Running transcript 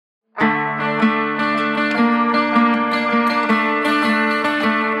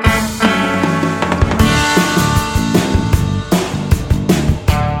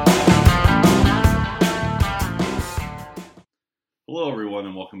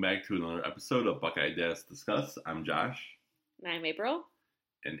welcome back to another episode of Buckeye Dads Discuss. I'm Josh. And I'm April.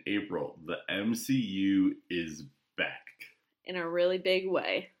 And April, the MCU is back. In a really big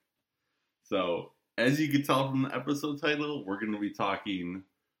way. So, as you can tell from the episode title, we're going to be talking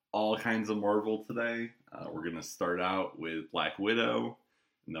all kinds of Marvel today. We're going to start out with Black Widow,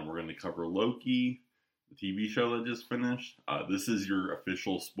 and then we're going to cover Loki, the TV show that just finished. This is your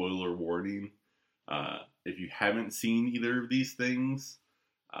official spoiler warning. If you haven't seen either of these things,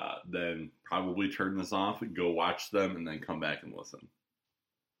 then probably turn this off and go watch them and then come back and listen.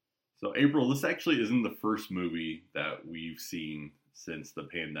 So, April, this actually isn't the first movie that we've seen since the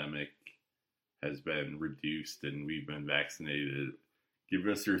pandemic has been reduced and we've been vaccinated. Give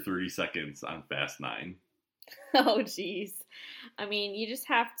us your 30 seconds on Fast 9. Oh, jeez. I mean, you just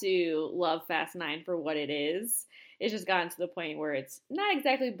have to love Fast 9 for what it is. It's just gotten to the point where it's not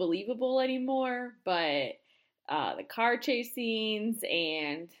exactly believable anymore, but the car chase scenes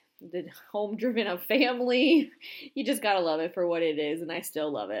and the home driven of family, you just gotta love it for what it is, and I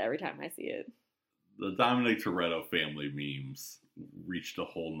still love it every time I see it. The Dominic Toretto family memes reached a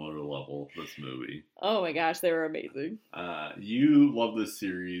whole nother level this movie. Oh my gosh, they were amazing. You love this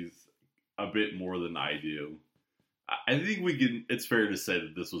series a bit more than I do. I think it's fair to say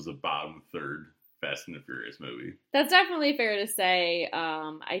that this was a bottom third Fast and the Furious movie. That's definitely fair to say.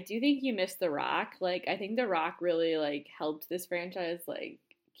 I do think you missed The Rock. I think The Rock really, helped this franchise,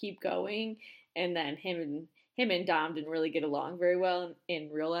 keep going. And then him and Dom didn't really get along very well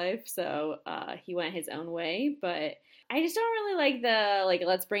in real life. So, he went his own way. But I just don't really like the,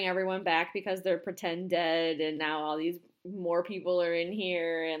 let's bring everyone back because they're pretend dead and now all these more people are in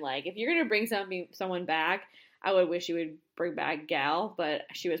here. And, if you're going to bring someone back, I would wish you would bring back Gal. But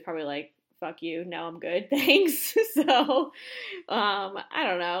she was probably like, fuck you, no, I'm good, thanks. So, I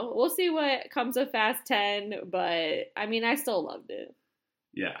don't know. We'll see what comes of Fast 10, but, I mean, I still loved it.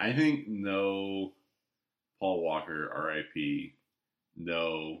 Yeah, I think no Paul Walker, R.I.P.,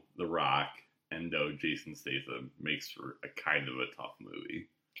 no The Rock, and no Jason Statham makes for a kind of a tough movie.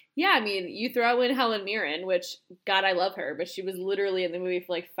 Yeah, I mean, you throw in Helen Mirren, which, God, I love her, but she was literally in the movie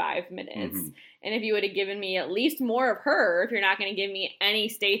for 5 minutes. Mm-hmm. And if you would have given me at least more of her, if you're not going to give me any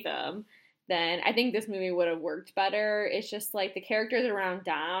Statham, then I think this movie would have worked better. It's just the characters around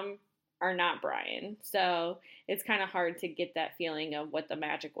Dom are not Brian. So it's kind of hard to get that feeling of what the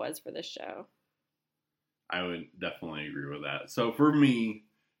magic was for this show. I would definitely agree with that. So for me,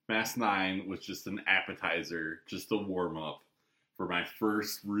 Fast 9 was just an appetizer, just a warm-up for my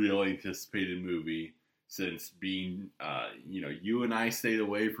first real anticipated movie since being, you and I stayed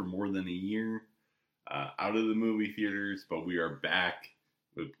away for more than a year out of the movie theaters, but we are back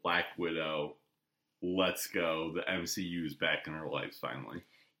with Black Widow. Let's go. The MCU is back in our lives finally.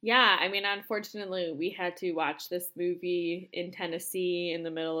 Yeah, I mean, unfortunately, we had to watch this movie in Tennessee in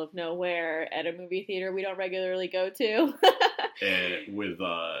the middle of nowhere at a movie theater we don't regularly go to. And with,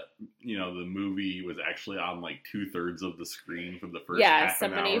 the movie was actually on 2/3 of the screen for the first half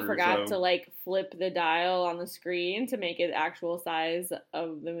an hour. Yeah, somebody forgot to flip the dial on the screen to make it actual size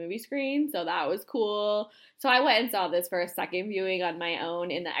of the movie screen. So that was cool. So I went and saw this for a second viewing on my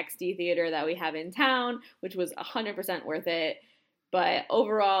own in the XD theater that we have in town, which was 100% worth it. But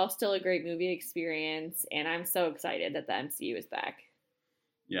overall, still a great movie experience, and I'm so excited that the MCU is back.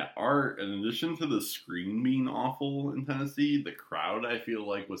 Yeah, in addition to the screen being awful in Tennessee, the crowd, I feel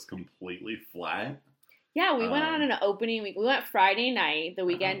was completely flat. Yeah, we went on an opening week. We went Friday night, the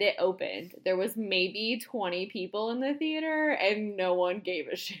weekend it opened. There was maybe 20 people in the theater, and no one gave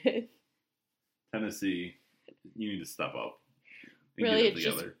a shit. Tennessee, you need to step up. Really,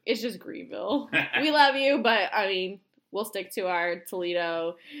 it's just Greenville. We love you, but, I mean, we'll stick to our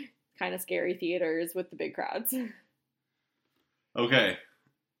Toledo kind of scary theaters with the big crowds. Okay.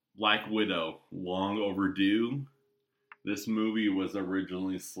 Black Widow, long overdue. This movie was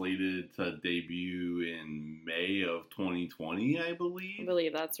originally slated to debut in May of 2020, I believe. I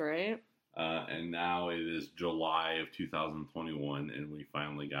believe that's right. And now it is July of 2021, and we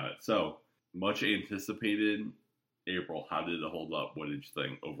finally got it. So, much anticipated. April, how did it hold up? What did you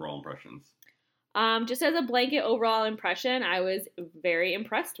think? Overall impressions? Just as a blanket overall impression, I was very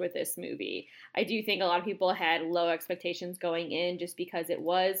impressed with this movie. I do think a lot of people had low expectations going in just because it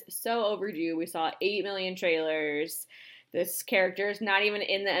was so overdue. We saw 8 million trailers. This character is not even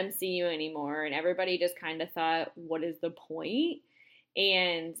in the MCU anymore, and everybody just kind of thought, what is the point?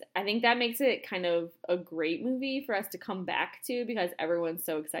 And I think that makes it kind of a great movie for us to come back to because everyone's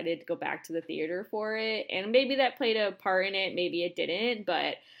so excited to go back to the theater for it. And maybe that played a part in it, maybe it didn't,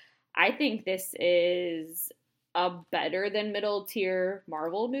 but I think this is a better than middle tier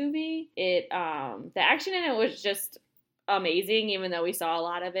Marvel movie. The action in it was just amazing, even though we saw a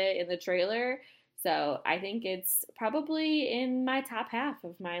lot of it in the trailer. So I think it's probably in my top half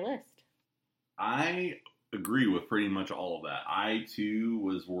of my list. I agree with pretty much all of that. I too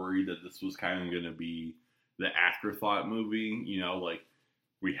was worried that this was kind of going to be the afterthought movie. You know, like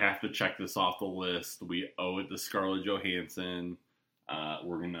we have to check this off the list. We owe it to Scarlett Johansson.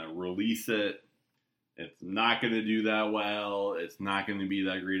 We're going to release it. It's not going to do that well. It's not going to be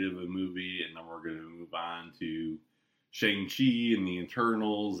that great of a movie. And then we're going to move on to Shang-Chi and the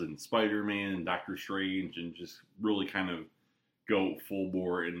Eternals and Spider-Man and Doctor Strange and just really kind of go full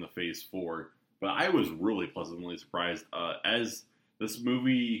bore in the Phase 4. But I was really pleasantly surprised. As this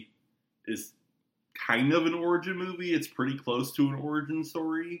movie is kind of an origin movie, it's pretty close to an origin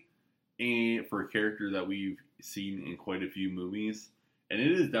story, and for a character that we've seen in quite a few movies. And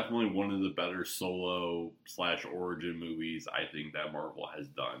it is definitely one of the better solo/origin movies I think that Marvel has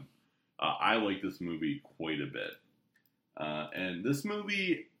done. I like this movie quite a bit. And this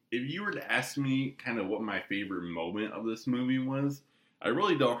movie, if you were to ask me kind of what my favorite moment of this movie was, I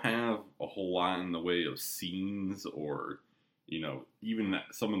really don't have a whole lot in the way of scenes or, you know, even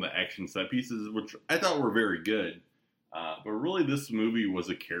some of the action set pieces, which I thought were very good. But really, this movie was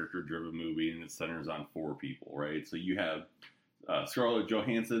a character-driven movie, and it centers on 4 people, right? So you have Scarlett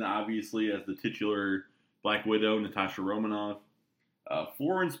Johansson, obviously, as the titular Black Widow, Natasha Romanoff.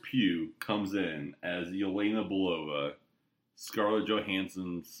 Florence Pugh comes in as Yelena Belova, Scarlett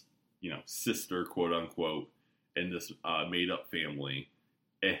Johansson's, you know, sister, quote unquote, in this made-up family.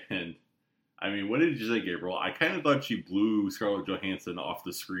 And, I mean, what did you say, Gabriel? I kind of thought she blew Scarlett Johansson off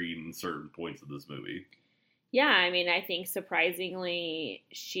the screen in certain points of this movie. Yeah, I mean, I think surprisingly,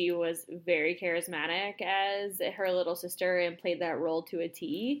 she was very charismatic as her little sister and played that role to a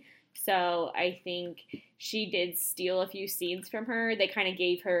T. So I think she did steal a few scenes from her. They kind of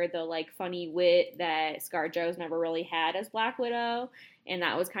gave her the like funny wit that ScarJo's never really had as Black Widow, and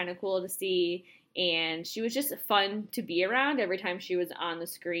that was kind of cool to see. And she was just fun to be around every time she was on the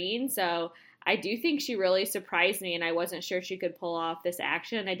screen. So I do think she really surprised me, and I wasn't sure she could pull off this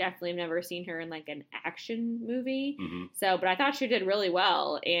action. I definitely have never seen her in like an action movie. Mm-hmm. So, but I thought she did really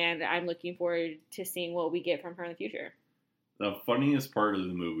well, and I'm looking forward to seeing what we get from her in the future. The funniest part of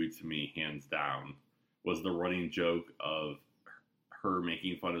the movie to me, hands down, was the running joke of her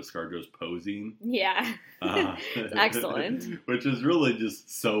making fun of ScarJo's posing. Yeah, it's excellent. Which is really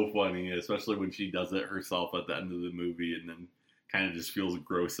just so funny, especially when she does it herself at the end of the movie and then kind of just feels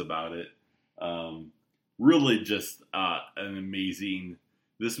gross about it. Really just an amazing...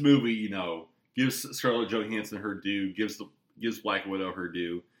 This movie, you know, gives Scarlett Johansson her due, gives Black Widow her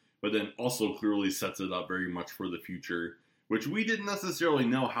due, but then also clearly sets it up very much for the future, which we didn't necessarily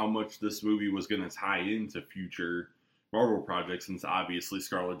know how much this movie was going to tie into future Marvel projects, since obviously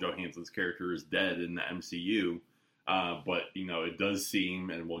Scarlett Johansson's character is dead in the MCU. But, you know, it does seem,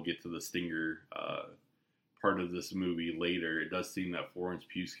 and we'll get to the stinger part of this movie later, it does seem that Florence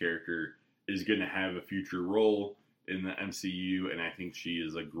Pugh's character is going to have a future role in the MCU, and I think she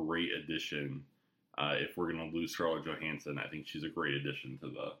is a great addition. If we're going to lose Scarlett Johansson, I think she's a great addition to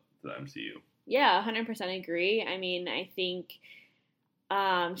the MCU. Yeah, 100% agree. I mean, I think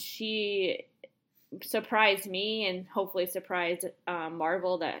she surprised me and hopefully surprised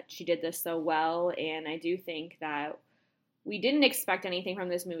Marvel that she did this so well. And I do think that we didn't expect anything from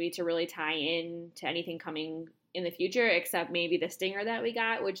this movie to really tie in to anything coming in the future, except maybe the stinger that we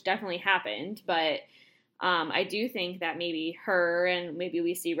got, which definitely happened. But I do think that maybe her, and maybe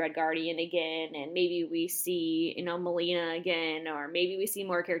we see Red Guardian again, and maybe we see, you know, Melina again, or maybe we see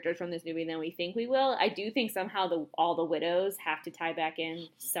more characters from this movie than we think we will. I do think somehow all the widows have to tie back in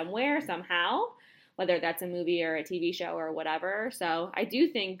somewhere, somehow, whether that's a movie or a TV show or whatever. So I do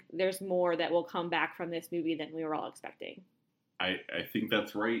think there's more that will come back from this movie than we were all expecting. I think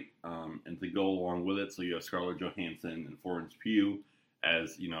that's right. And to go along with it, so you have Scarlett Johansson and Florence Pugh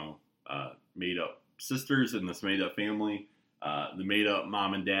as, you know, made-up sisters in this made-up family. The made-up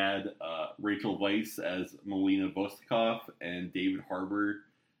mom and dad, Rachel Weisz as Melina Vostokov, and David Harbour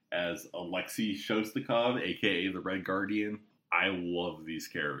as Alexei Shostakov, a.k.a. the Red Guardian. I love these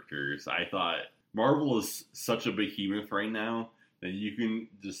characters. I thought Marvel is such a behemoth right now that you can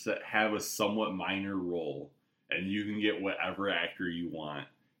just have a somewhat minor role and you can get whatever actor you want.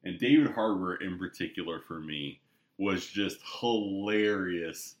 And David Harbour, in particular, for me, was just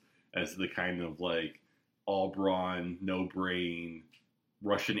hilarious as the kind of, like, all brawn, no brain,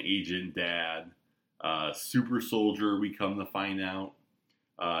 Russian agent dad. Super soldier, we come to find out.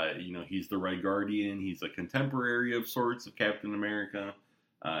 You know, he's the Red Guardian. He's a contemporary of sorts of Captain America.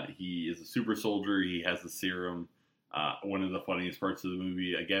 He is a super soldier. He has the serum. One of the funniest parts of the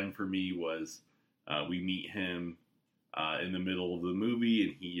movie, again, for me, was we meet him in the middle of the movie,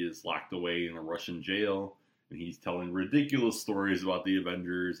 and he is locked away in a Russian jail, and he's telling ridiculous stories about the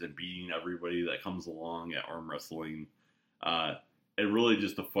Avengers and beating everybody that comes along at arm wrestling. And really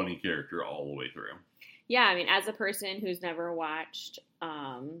just a funny character all the way through. Yeah, I mean, as a person who's never watched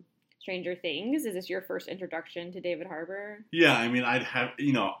Stranger Things, is this your first introduction to David Harbour? Yeah, I mean, I'd have,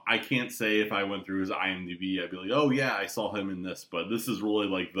 I can't say if I went through his IMDb, I'd be like, oh yeah, I saw him in this, but this is really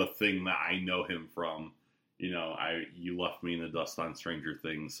like the thing that I know him from. You left me in the dust on Stranger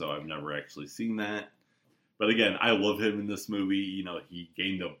Things, so I've never actually seen that. But again, I love him in this movie. He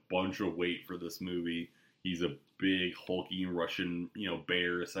gained a bunch of weight for this movie. He's a big, hulking Russian,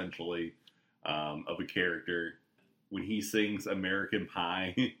 bear, essentially, of a character. When he sings American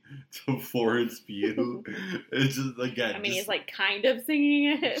Pie to Florence Pugh, it's just, again... I mean, he's, kind of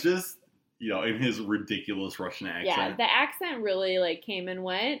singing it. Just, in his ridiculous Russian accent. Yeah, the accent really, came and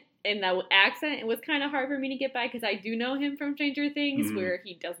went. And the accent, it was kind of hard for me to get by, because I do know him from Stranger Things, where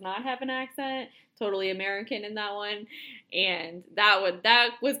he does not have an accent. Totally American in that one. And that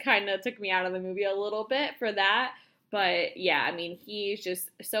was kind of took me out of the movie a little bit for that. But yeah, I mean, he's just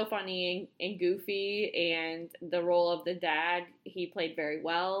so funny and goofy, and the role of the dad, he played very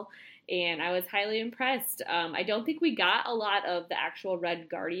well, and I was highly impressed. I don't think we got a lot of the actual Red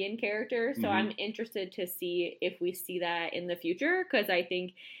Guardian character, so I'm interested to see if we see that in the future, because I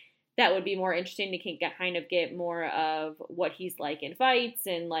think that would be more interesting to kind of get more of what he's like in fights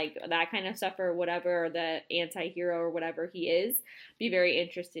and that kind of stuff, or whatever, the anti-hero or whatever he is. Be very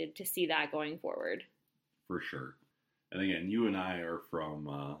interested to see that going forward. For sure. And again, you and I are from,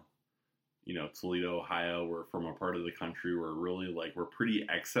 Toledo, Ohio. We're from a part of the country where really, we're pretty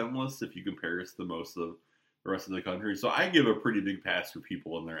accentless if you compare us to most of the rest of the country. So I give a pretty big pass for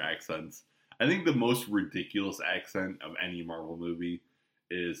people and their accents. I think the most ridiculous accent of any Marvel movie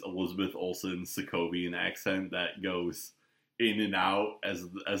is Elizabeth Olsen's Sokovian accent that goes in and out as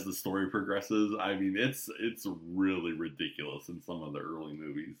the story progresses. I mean, it's really ridiculous in some of the early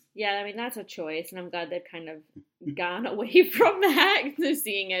movies. Yeah, I mean, that's a choice, and I'm glad they've kind of gone away from that,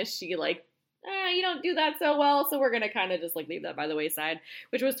 seeing as she, you don't do that so well, so we're going to kind of just, leave that by the wayside,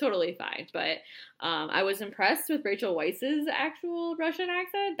 which was totally fine. But I was impressed with Rachel Weisz's actual Russian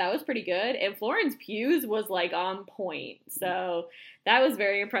accent. That was pretty good. And Florence Pugh's was, on point. So that was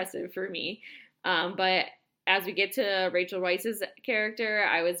very impressive for me. But as we get to Rachel Weisz's character,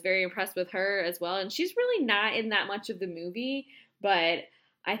 I was very impressed with her as well. And she's really not in that much of the movie, but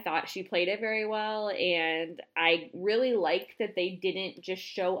I thought she played it very well, and I really liked that they didn't just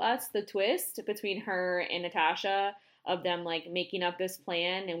show us the twist between her and Natasha of them, making up this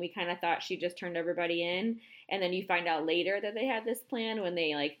plan, and we kind of thought she just turned everybody in, and then you find out later that they had this plan when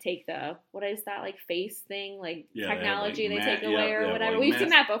they, take the, what is that, face thing, technology they take away or whatever. We've seen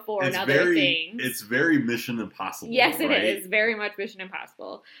that before in other things. It's very Mission Impossible. Yes, it right? is. Very much Mission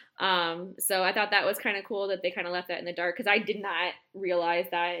Impossible. So I thought that was kind of cool that they kind of left that in the dark, because I did not realize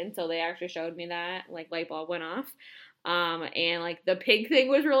that until they actually showed me that, light bulb went off. And the pig thing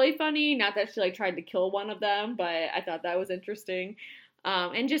was really funny. Not that she tried to kill one of them, but I thought that was interesting.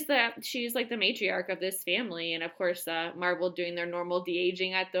 And just that she's the matriarch of this family, and of course Marvel doing their normal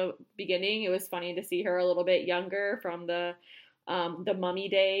de-aging at the beginning. It was funny to see her a little bit younger from the Mummy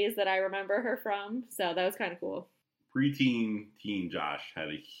days that I remember her from. So that was kind of cool. Preteen teen Josh had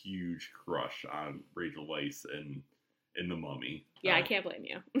a huge crush on Rachel Weisz in The Mummy. Yeah, I can't blame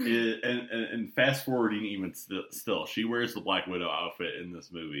you. and fast forwarding even still, she wears the Black Widow outfit in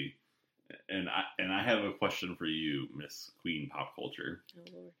this movie. And I have a question for you, Miss Queen Pop Culture. Oh,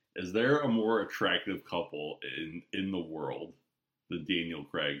 Lord. Is there a more attractive couple in the world than Daniel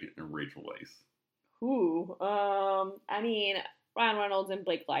Craig and Rachel Weisz? Ooh, I mean, Ryan Reynolds and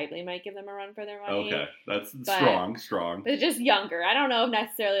Blake Lively might give them a run for their money. Okay, that's strong. But just younger. I don't know if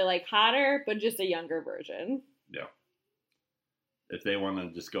necessarily hotter, but just a younger version. Yeah. If they want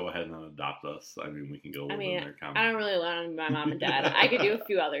to just go ahead and adopt us, I mean, we can go live in their common. I don't really learn my mom and dad. I could do a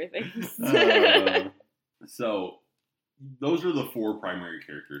few other things. So, those are the four primary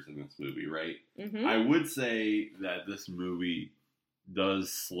characters in this movie, right? Mm-hmm. I would say that this movie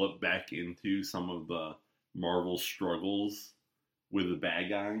does slip back into some of the Marvel struggles with the bad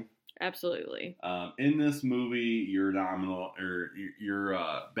guy. Absolutely. In this movie, your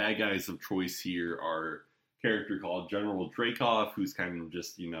bad guys of choice here are character called General Dreykov, who's kind of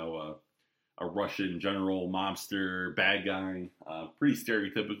just, a Russian general mobster bad guy. Pretty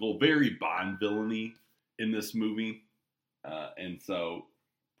stereotypical, very Bond villainy in this movie. And so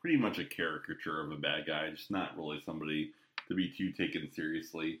pretty much a caricature of a bad guy, just not really somebody to be too taken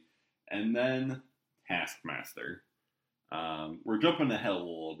seriously. And then Taskmaster. We're jumping ahead a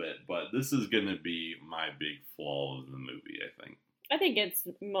little bit, but this is going to be my big flaw of the movie, I think. I think it's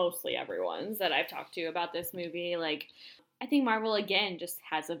mostly everyone's that I've talked to about this movie. Like, I think Marvel, again, just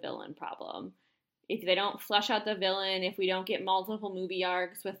has a villain problem. If they don't flesh out the villain, if we don't get multiple movie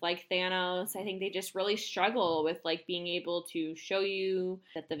arcs with like Thanos, I think they just really struggle with like being able to show you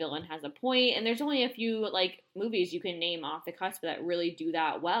that the villain has a point. And there's only a few like movies you can name off the cusp that really do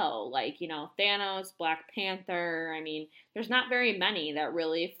that well. Like, you know, Thanos, Black Panther. I mean, there's not very many that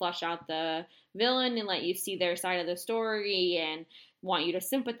really flesh out the villain and let you see their side of the story and want you to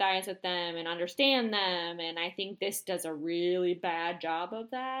sympathize with them and understand them. And I think this does a really bad job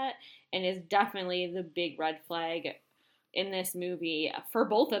of that and is definitely the big red flag in this movie for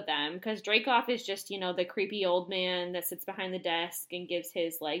both of them, because Dreykov is just, you know, the creepy old man that sits behind the desk and gives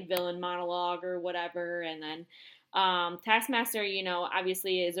his like villain monologue or whatever, and then Taskmaster, you know,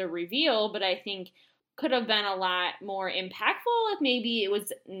 obviously is a reveal, but I think could have been a lot more impactful if maybe it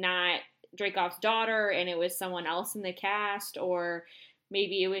was not Dreykov's daughter and it was someone else in the cast, or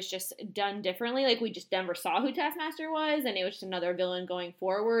maybe it was just done differently. Like, we just never saw who Taskmaster was, and it was just another villain going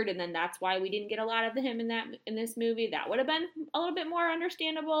forward, and then that's why we didn't get a lot of him in this movie. That would have been a little bit more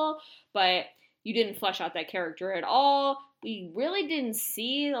understandable, but you didn't flesh out that character at all. We really didn't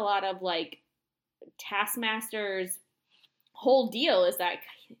see a lot of, like, Taskmaster's whole deal is that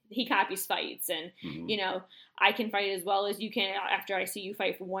he copies fights, and, you know, I can fight as well as you can after I see you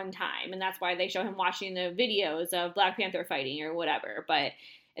fight for one time. And that's why they show him watching the videos of Black Panther fighting or whatever. But,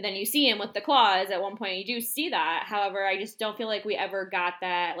 and then you see him with the claws at one point. You do see that. However, I just don't feel like we ever got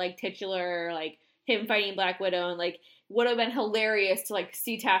that, like, titular, like, him fighting Black Widow. And, like, would have been hilarious to, like,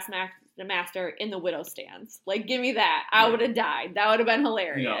 see Taskmaster in the Widow stance. Like, give me that. I would have died. That would have been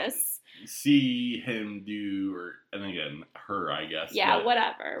hilarious. See him do, and again, her, I guess. Yeah,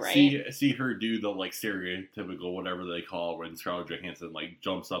 whatever, right? See her do the, like, stereotypical, whatever they call, when Scarlett Johansson, like,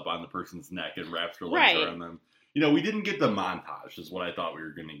 jumps up on the person's neck and wraps her legs around them. You know, we didn't get the montage, is what I thought we were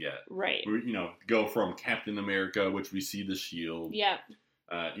going to get. Right. You know, go from Captain America, which we see the shield. Yep.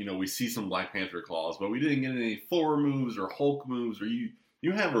 You know, we see some Black Panther claws, but we didn't get any Thor moves or Hulk moves, or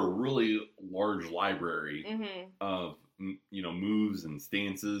you have a really large library of, you know, moves and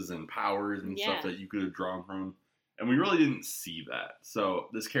stances and powers and stuff that you could have drawn from. And we really didn't see that. So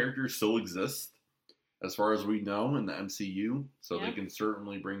this character still exists, as far as we know, in the MCU. So they can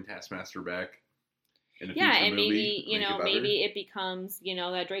certainly bring Taskmaster back in a future movie. And maybe, you know, maybe it becomes, you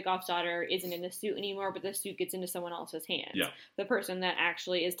know, that Dreykov's daughter isn't in the suit anymore, but the suit gets into someone else's hands. Yeah. The person that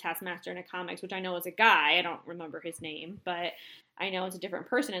actually is Taskmaster in the comics, which I know is a guy. I don't remember his name, but I know it's a different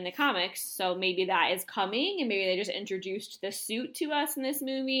person in the comics. So maybe that is coming, and maybe they just introduced the suit to us in this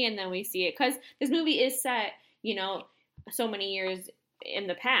movie, and then we see it. Because this movie is set, you know, so many years in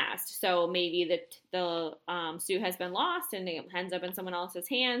the past, so maybe the suit has been lost and it ends up in someone else's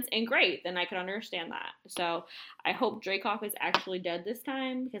hands, and great, then I could understand that. So I hope Dreykov is actually dead this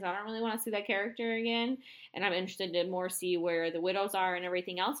time, because I don't really want to see that character again, and I'm interested to more see where the widows are and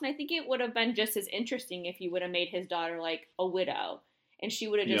everything else. And I think it would have been just as interesting if you would have made his daughter like a widow, and she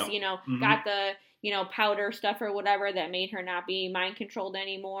would have just, you know, got the, you know, powder stuff or whatever that made her not be mind controlled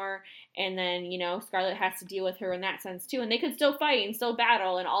anymore. And then, you know, Scarlett has to deal with her in that sense too. And they could still fight and still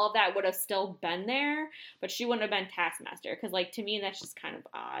battle, and all of that would have still been there, but she wouldn't have been Taskmaster. Because, like, to me, that's just kind of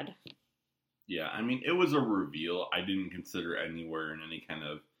odd. Yeah, I mean, it was a reveal. I didn't consider anywhere in any kind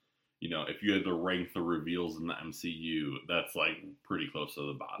of, you know, if you had to rank the reveals in the MCU, that's, like, pretty close to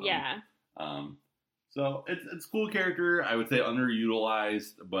the bottom. Yeah. So it's a cool character. I would say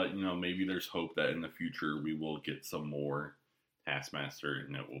underutilized, but, you know, maybe there's hope that in the future we will get some more Taskmaster,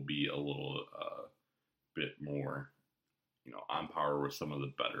 and it will be a little bit more, you know, on par with some of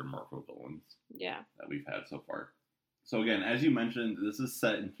the better Marvel villains that we've had so far. So again, as you mentioned, this is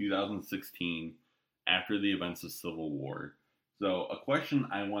set in 2016 after the events of Civil War. So a question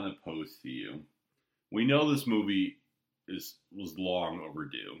I want to pose to you. We know this movie was long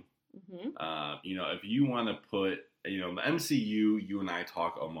overdue. You know, if you want to put, you know, the MCU, you and I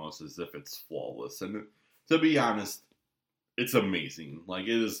talk almost as if it's flawless. And to be honest, it's amazing. Like,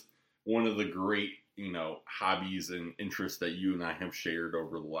 it is one of the great, you know, hobbies and interests that you and I have shared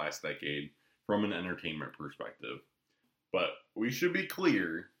over the last decade from an entertainment perspective. But we should be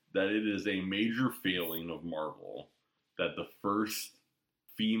clear that it is a major failing of Marvel that the first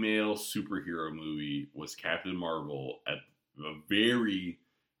female superhero movie was Captain Marvel at the very,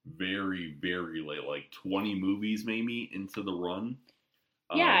 very, very late, like 20 movies maybe into the run.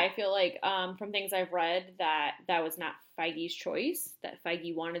 Yeah, I feel like from things I've read that was not Feige's choice, that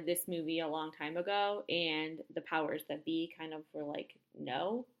Feige wanted this movie a long time ago, and the powers that be kind of were like,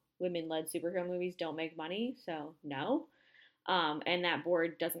 no, women-led superhero movies don't make money, so no. And that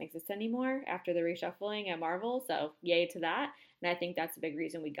board doesn't exist anymore after the reshuffling at Marvel. So yay to that. And I think that's a big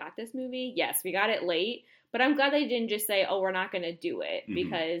reason we got this movie. Yes, we got it late, but I'm glad they didn't just say, oh, we're not going to do it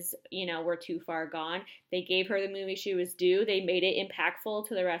because, we're too far gone. They gave her the movie she was due. They made it impactful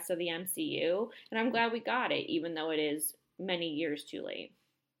to the rest of the MCU. And I'm glad we got it, even though it is many years too late.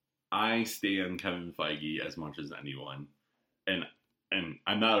 I stand Kevin Feige as much as anyone. And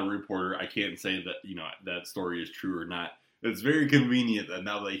I'm not a reporter. I can't say that, that story is true or not. It's very convenient that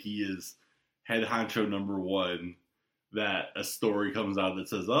now that he is head honcho number one, that a story comes out that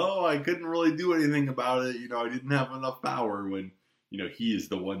says, oh, I couldn't really do anything about it. I didn't have enough power when, he is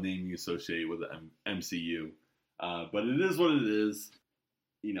the one name you associate with the MCU. But it is what it is.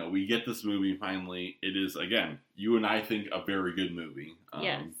 We get this movie finally. It is, again, you and I think a very good movie.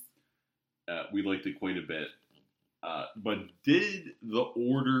 Yes. We liked it quite a bit. But did the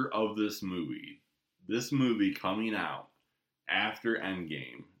order of this movie coming out after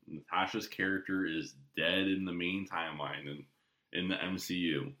Endgame, Natasha's character is dead in the main timeline and in the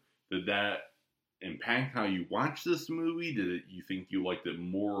MCU, did that impact how you watch this movie? You think you liked it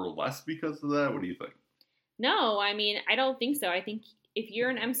more or less because of that? What do you think? No, I mean, I don't think so. I think if you're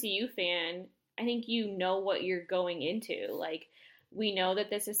an MCU fan, I think you know what you're going into. Like, we know that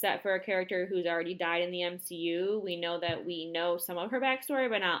this is set for a character who's already died in the MCU. We know that we know some of her backstory,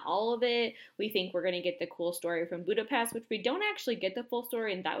 but not all of it. We think we're going to get the cool story from Budapest, which we don't actually get the full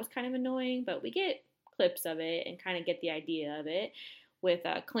story, and that was kind of annoying, but we get clips of it and kind of get the idea of it. With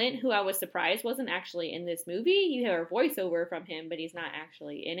Clint, who I was surprised wasn't actually in this movie. You hear a voiceover from him, but he's not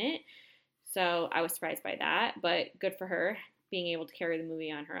actually in it. So I was surprised by that, but good for her being able to carry the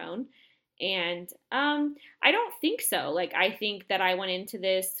movie on her own. And I don't think so. Like, I think that I went into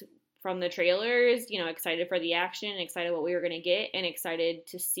this from the trailers, excited for the action, excited what we were going to get, and excited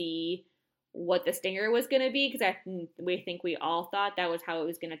to see what the stinger was going to be, because we all thought that was how it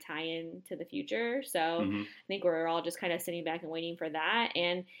was going to tie in to the future. So I think we're all just kind of sitting back and waiting for that.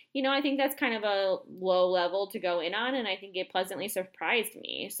 And, I think that's kind of a low level to go in on, and I think it pleasantly surprised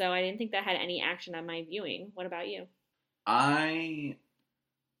me. So I didn't think that had any action on my viewing. What about you? I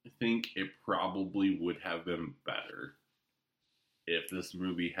think it probably would have been better if this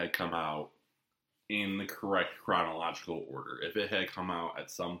movie had come out in the correct chronological order. If it had come out at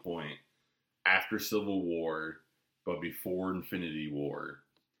some point after Civil War, but before Infinity War,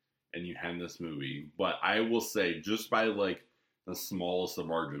 and you had this movie. But I will say, just by the smallest of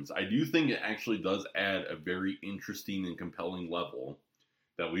margins, I do think it actually does add a very interesting and compelling level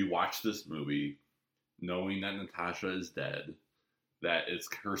that we watch this movie knowing that Natasha is dead, that it's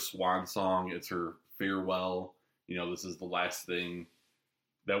her swan song, it's her farewell. This is the last thing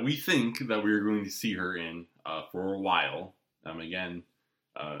that we think that we're going to see her in for a while. Again,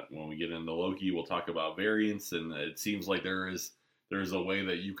 when we get into Loki, we'll talk about variants, and it seems like there's a way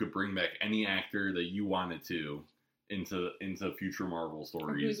that you could bring back any actor that you wanted to into future Marvel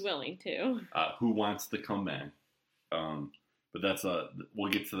stories. Who's willing to? Who wants to come back? But that's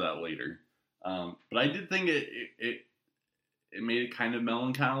we'll get to that later. But I did think it made it kind of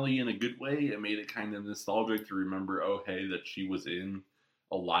melancholy in a good way. It made it kind of nostalgic to remember, oh, hey, that she was in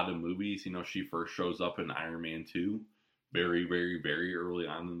a lot of movies. She first shows up in Iron Man 2 very, very, very early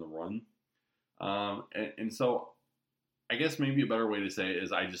on in the run. And so I guess maybe a better way to say it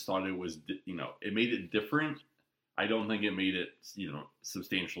is I just thought it was, it made it different. I don't think it made it,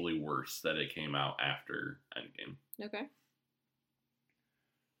 substantially worse that it came out after Endgame. Okay.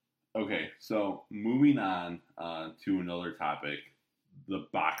 Okay, so moving on to another topic, the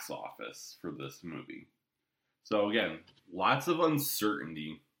box office for this movie. So again, lots of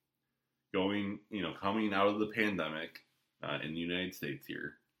uncertainty coming out of the pandemic in the United States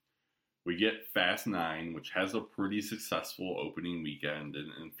here. We get Fast 9, which has a pretty successful opening weekend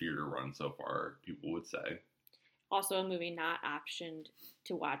and theater run so far, people would say. Also a movie not optioned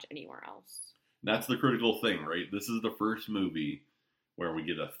to watch anywhere else. That's the critical thing, right? This is the first movie where we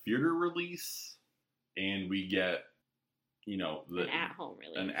get a theater release and we get, an at-home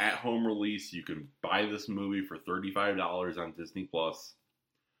release. An at-home release. You can buy this movie for $35 on Disney Plus.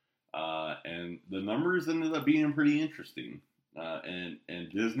 And the numbers ended up being pretty interesting. And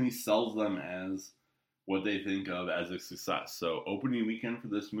Disney sells them as what they think of as a success. So opening weekend for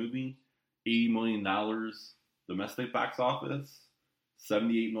this movie, $80 million domestic box office,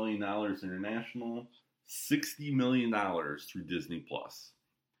 $78 million international, $60 million through Disney Plus.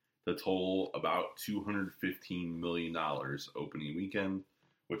 The total about $215 million opening weekend,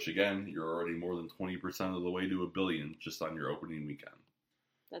 which again, you're already more than 20% of the way to $1 billion just on your opening weekend.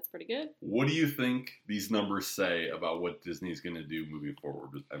 That's pretty good. What do you think these numbers say about what Disney's going to do moving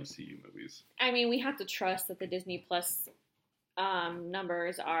forward with MCU movies? I mean, we have to trust that the Disney Plus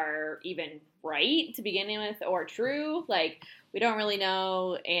numbers are even right to begin with or true. Like, we don't really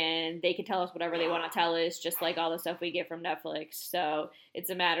know, and they can tell us whatever they want to tell us, just like all the stuff we get from Netflix. So it's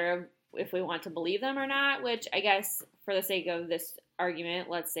a matter of if we want to believe them or not, which I guess for the sake of this argument,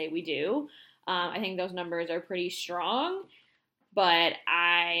 let's say we do. I think those numbers are pretty strong. But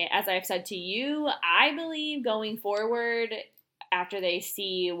as I've said to you, I believe going forward, after they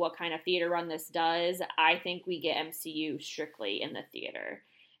see what kind of theater run this does, I think we get MCU strictly in the theater.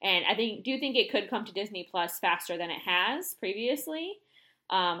 And I do think it could come to Disney Plus faster than it has previously.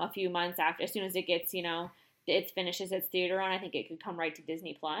 A few months after, as soon as it gets, it finishes its theater run, I think it could come right to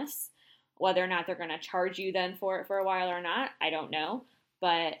Disney Plus. Whether or not they're going to charge you then for it for a while or not, I don't know.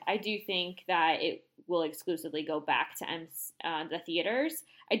 But I do think that it will exclusively go back to the theaters.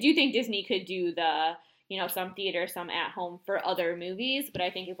 I do think Disney could do some theater, some at home for other movies. But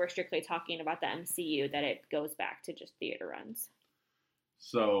I think if we're strictly talking about the MCU, that it goes back to just theater runs.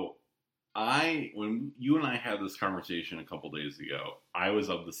 So when you and I had this conversation a couple days ago, I was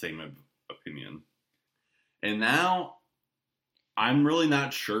of the same opinion. And now I'm really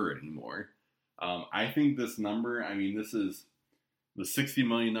not sure anymore. I think this number, this is the 60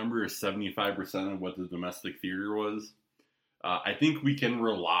 million number is 75% of what the domestic theater was. I think we can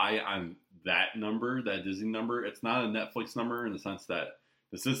rely on that number, that Disney number. It's not a Netflix number in the sense that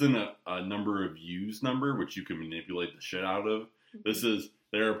this isn't a number of views number, which you can manipulate the shit out of. Mm-hmm.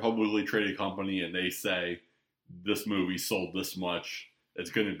 They're a publicly traded company, and they say this movie sold this much.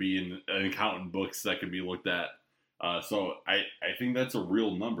 It's going to be in an accountant books that can be looked at. So I think that's a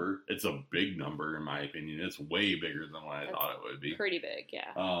real number. It's a big number, in my opinion. It's way bigger than what I thought it would be. Pretty big,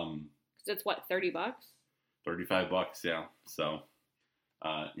 yeah. Because it's what, $30? $35, yeah. So,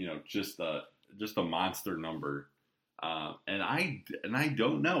 just a monster number. And I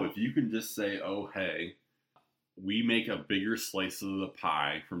don't know if you can just say, oh, hey, we make a bigger slice of the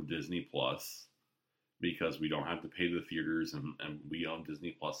pie from Disney Plus because we don't have to pay the theaters and we own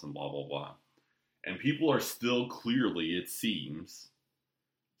Disney Plus and blah, blah, blah. And people are still clearly, it seems,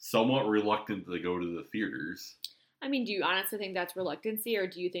 somewhat reluctant to go to the theaters. Do you honestly think that's reluctancy, or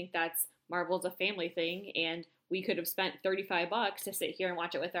do you think that's Marvel's a family thing and we could have spent $35 to sit here and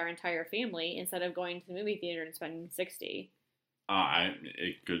watch it with our entire family instead of going to the movie theater and spending $60?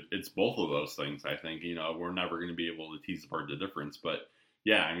 It's both of those things, I think. We're never going to be able to tease apart the difference. But,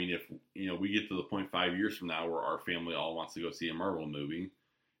 yeah, if, we get to the point 5 years from now where our family all wants to go see a Marvel movie,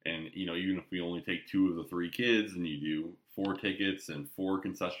 and, even if we only take 2 of the 3 kids and you do 4 tickets and 4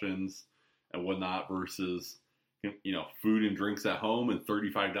 concessions and whatnot versus, food and drinks at home and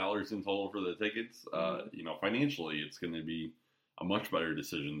 $35 in total for the tickets, financially it's going to be a much better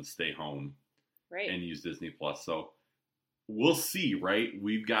decision to stay home and use Disney Plus. So we'll see, right?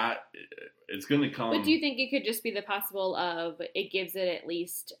 It's going to come. But do you think it could just be the possible of it gives it at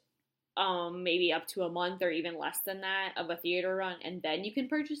least maybe up to a month or even less than that of a theater run, and then you can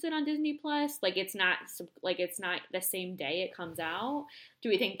purchase it on Disney Plus? It's not the same day it comes out. Do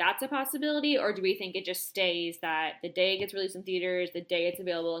we think that's a possibility, or do we think it just stays that the day it gets released in theaters, the day it's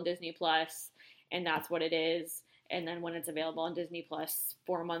available on Disney Plus, and that's what it is, and then when it's available on Disney Plus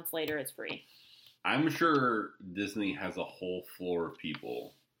 4 months later, it's free? I'm sure Disney has a whole floor of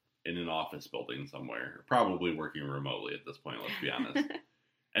people in an office building somewhere, probably working remotely at this point, let's be honest.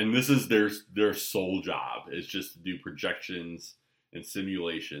 And this is their sole job, is just to do projections and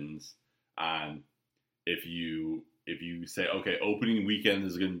simulations on if you say, okay, opening weekend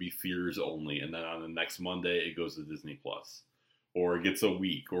is going to be theaters only, and then on the next Monday it goes to Disney Plus, or it gets a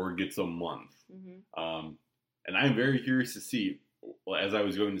week, or it gets a month. Mm-hmm. And I'm very curious to see, as I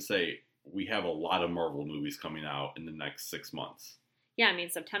was going to say, we have a lot of Marvel movies coming out in the next 6 months. Yeah,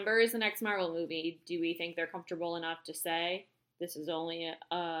 September is the next Marvel movie. Do we think they're comfortable enough to say this is only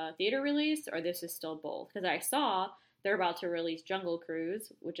a theater release, or this is still both? Because I saw they're about to release Jungle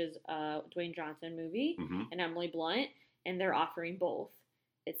Cruise, which is a Dwayne Johnson movie, mm-hmm. and Emily Blunt, and they're offering both.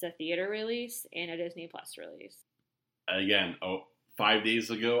 It's a theater release and a Disney Plus release. Again, 5 days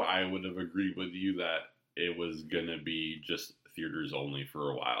ago, I would have agreed with you that it was going to be just theaters only for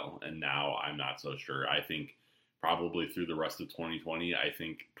a while, and now I'm not so sure. I think probably through the rest of 2020, I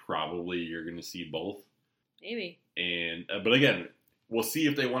think probably you're going to see both. Maybe. And but again, we'll see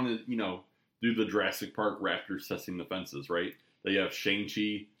if they want to, do the Jurassic Park Raptors testing the fences, right? They have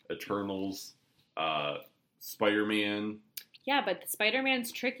Shang-Chi, Eternals, Spider-Man. Yeah, but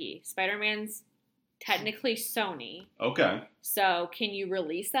Spider-Man's tricky. Spider-Man's technically Sony. Okay. So can you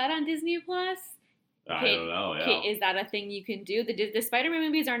release that on Disney Plus? I don't know. Yeah. Is that a thing you can do? The Spider-Man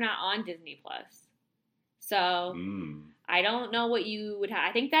movies are not on Disney Plus. So I don't know what you would have.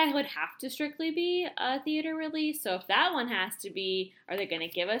 I think that would have to strictly be a theater release. So if that one has to be, are they going to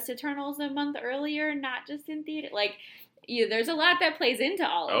give us Eternals a month earlier, not just in theater? Like, there's a lot that plays into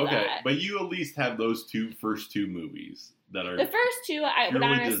all of that. Okay, but you at least have those first two movies that are the first two. I would purely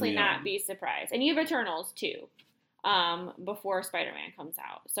honestly Disney not owned. be surprised, and you have Eternals too, before Spider-Man comes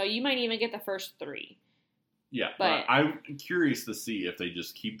out. So you might even get the first three. Yeah, But- but I'm curious to see if they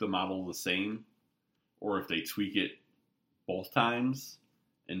just keep the model the same, or if they tweak it both times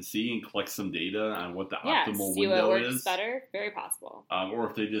and see and collect some data on what the Yeah, optimal see what window works is. better. Very possible. Or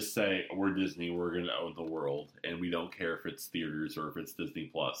if they just say, we're Disney, we're going to own the world, and we don't care if it's theaters or if it's Disney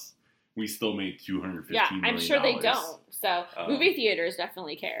Plus. We still made $215 Yeah, million. I'm sure they don't. So movie theaters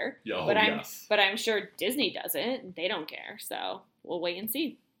definitely care. Yeah, but I'm sure Disney doesn't. They don't care. So we'll wait and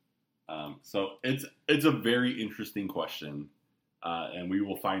see. So it's a very interesting question, and we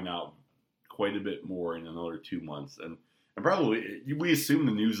will find out quite a bit more in another 2 months. And probably, we assume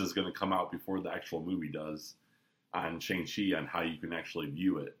the news is going to come out before the actual movie does on Shang-Chi on how you can actually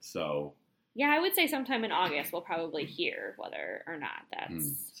view it. So Yeah, I would say sometime in August we'll probably hear whether or not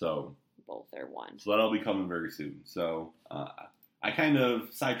that's so both or one. So that'll be coming very soon. So I kind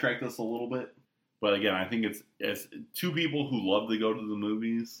of sidetracked this a little bit. But again, I think it's two people who love to go to the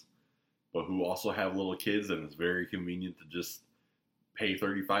movies, but who also have little kids, and it's very convenient to just pay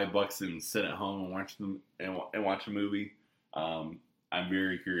 $35 and sit at home and watch them and watch a movie. I'm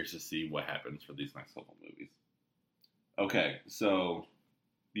very curious to see what happens for these next couple movies. Okay, so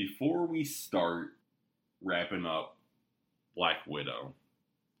before we start wrapping up Black Widow,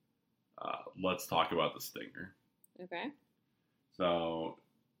 let's talk about the stinger. Okay. So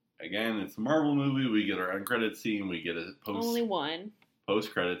again, it's a Marvel movie. We get our end credit scene. We get a only one.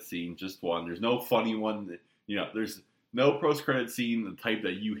 Post credit scene, just one. There's no funny one. There's no post credit scene, the type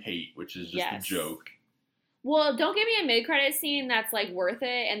that you hate, which is just a joke. Well, don't give me a mid credit scene that's like worth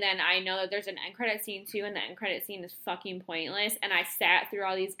it, and then I know that there's an end credit scene too, and the end credit scene is fucking pointless. And I sat through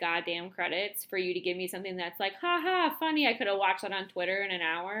all these goddamn credits for you to give me something that's like, haha, funny. I could have watched that on Twitter in an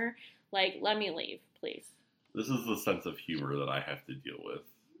hour. Like, let me leave, please. This is the sense of humor that I have to deal with,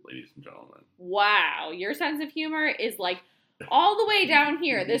 ladies and gentlemen. Wow, your sense of humor is like all the way down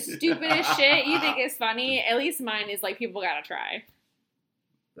here. The stupidest shit you think is funny. At least mine is like, people gotta try.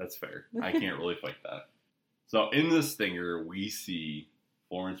 That's fair. I can't really fight that. So in this stinger, we see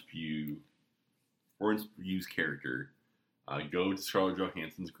Florence Pugh's character go to Scarlett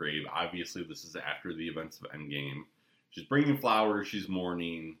Johansson's grave. Obviously, this is after the events of Endgame. She's bringing flowers. She's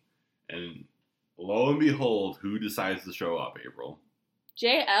mourning. And lo and behold, who decides to show up, April?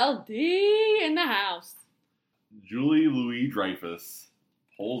 JLD in the house. Julie Louis-Dreyfus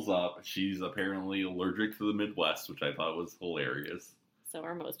pulls up. She's apparently allergic to the Midwest, which I thought was hilarious. So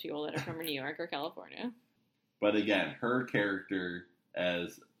are most people that are from New York or California. But again, her character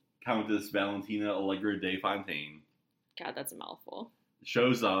as Countess Valentina Allegra de Fontaine. God, that's a mouthful.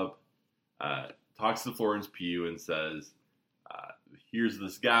 Shows up, talks to Florence Pugh and says, here's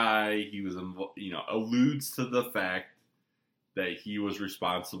this guy. He was, alludes to the fact that he was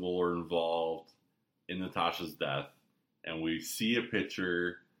responsible or involved in Natasha's death. And we see a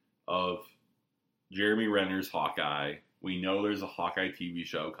picture of Jeremy Renner's Hawkeye. We know there's a Hawkeye TV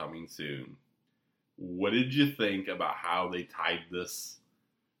show coming soon. What did you think about how they tied this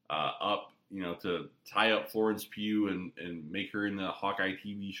up, to tie up Florence Pugh and make her in the Hawkeye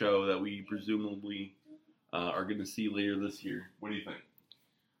TV show that we presumably are going to see later this year? What do you think?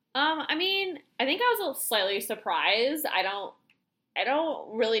 I mean, I think I was slightly surprised. I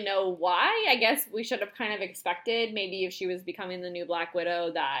don't really know why. I guess we should have kind of expected maybe if she was becoming the new Black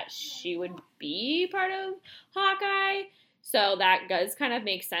Widow that she would be part of Hawkeye. So that does kind of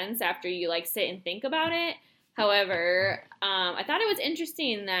make sense after you sit and think about it. However, I thought it was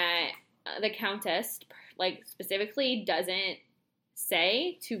interesting that the Countess specifically doesn't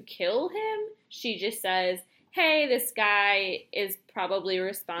say to kill him. She just says, hey, this guy is probably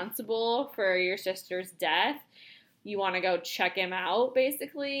responsible for your sister's death. You want to go check him out,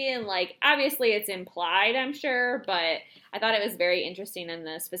 basically. And, obviously it's implied, I'm sure, but I thought it was very interesting in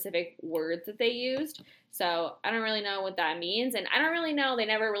the specific words that they used. So I don't really know what that means. And I don't really know. They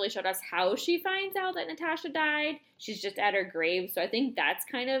never really showed us how she finds out that Natasha died. She's just at her grave. So I think that's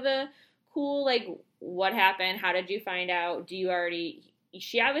kind of a cool, what happened? How did you find out?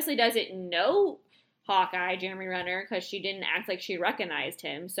 She obviously doesn't know Hawkeye, Jeremy Renner, because she didn't act like she recognized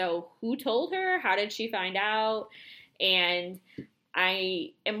him. So who told her? How did she find out? And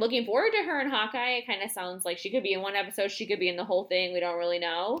I am looking forward to her in Hawkeye. It kind of sounds like she could be in one episode. She could be in the whole thing. We don't really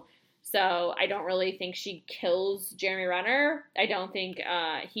know. So I don't really think she kills Jeremy Renner. I don't think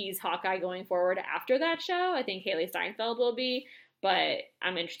he's Hawkeye going forward after that show. I think Haley Steinfeld will be, but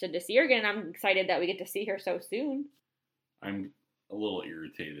I'm interested to see her again. I'm excited that we get to see her so soon. I'm a little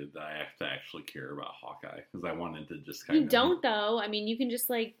irritated that I have to actually care about Hawkeye because I wanted to just kind You of... don't, though. I mean, you can just,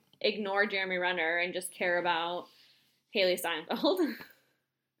 like, ignore Jeremy Renner and just care about Haley Steinfeld.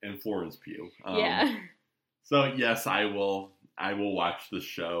 And Florence Pugh. Yeah. So, yes, I will watch the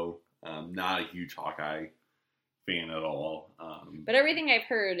show. Not a huge Hawkeye fan at all. But everything I've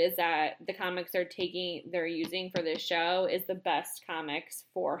heard is that the comics they're using for this show is the best comics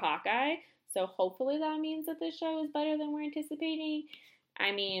for Hawkeye. So hopefully that means that this show is better than we're anticipating.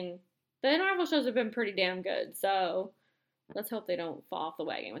 I mean, the Marvel shows have been pretty damn good. So let's hope they don't fall off the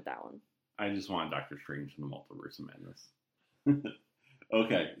wagon with that one. I just want Doctor Strange in the Multiverse of Madness.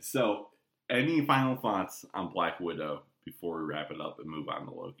 Okay, so any final thoughts on Black Widow before we wrap it up and move on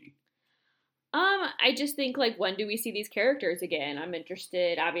to Loki? I just think, like, when do we see these characters again? I'm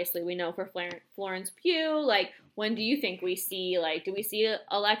interested. Obviously, we know for Florence Pugh, like, when do you think we see, like, do we see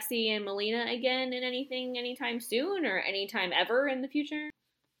Alexei and Melina again in anything anytime soon or anytime ever in the future?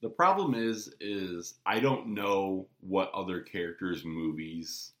 The problem is I don't know what other characters'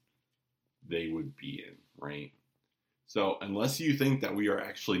 movies they would be in, right? So unless you think that we are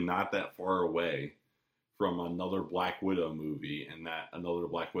actually not that far away from another Black Widow movie, and that another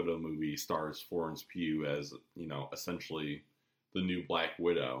Black Widow movie stars Florence Pugh as, you know, essentially the new Black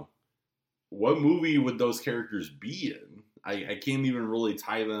Widow, what movie would those characters be in? I can't even really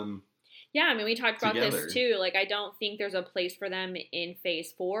tie them. Yeah, I mean, we talked about together. this too. Like, I don't think there's a place for them in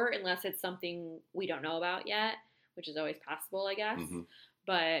Phase 4 unless it's something we don't know about yet, which is always possible, I guess. Mm-hmm.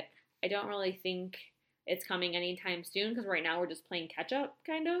 But I don't really think it's coming anytime soon because right now we're just playing catch up,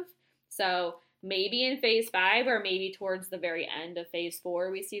 kind of. So maybe in Phase 5 or maybe towards the very end of Phase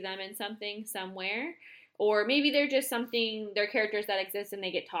 4 we see them in something somewhere. Or maybe they're just they're characters that exist and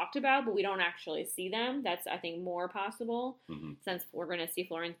they get talked about, but we don't actually see them. That's, I think, more possible since we're going to see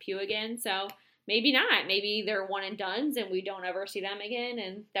Florence Pugh again. So maybe not. Maybe they're one and dones and we don't ever see them again,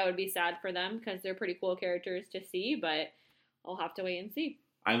 and that would be sad for them because they're pretty cool characters to see, but I'll have to wait and see.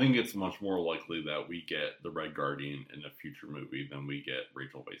 I think it's much more likely that we get the Red Guardian in a future movie than we get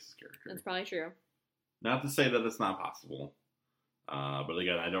Rachel Weisz's character. That's probably true. Not to say that it's not possible. But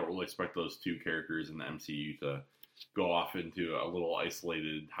again, I don't really expect those two characters in the MCU to go off into a little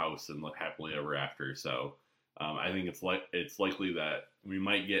isolated house and live happily ever after. So I think it's likely that we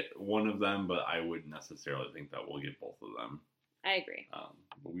might get one of them, but I wouldn't necessarily think that we'll get both of them. I agree.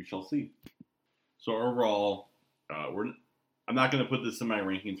 But we shall see. So overall, I'm not going to put this in my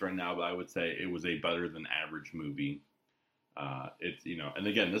rankings right now, but I would say it was a better than average movie. It's, you know, and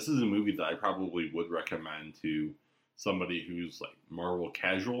again, this is a movie that I probably would recommend to somebody who's like Marvel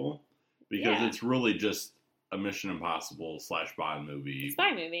casual, because it's really just a Mission Impossible / Bond movie.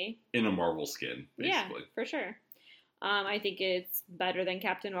 Spy movie. In a Marvel skin, basically. Yeah, for sure. I think it's better than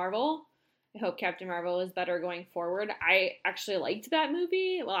Captain Marvel. I hope Captain Marvel is better going forward. I actually liked that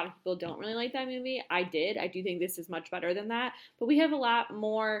movie. A lot of people don't really like that movie. I did. I do think this is much better than that. But we have a lot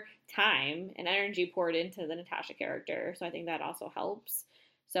more time and energy poured into the Natasha character, so I think that also helps.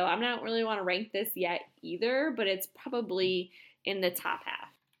 So I'm not really want to rank this yet either, but it's probably in the top half.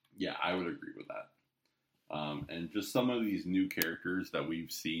 Yeah, I would agree with that. And just some of these new characters that we've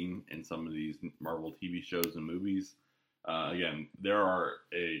seen in some of these Marvel TV shows and movies. Again, there are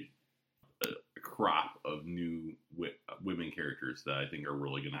a crop of new women characters that I think are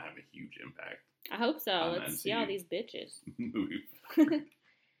really going to have a huge impact. I hope so. Let's see all these bitches.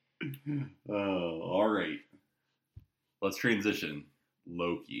 All right. Let's transition.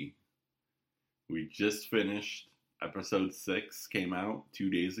 Loki. We just finished episode 6, came out 2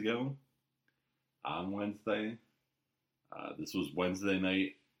 days ago on Wednesday. This was Wednesday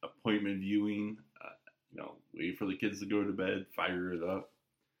night appointment viewing. Wait for the kids to go to bed, fire it up.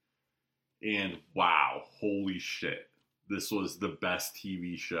 And wow, holy shit. This was the best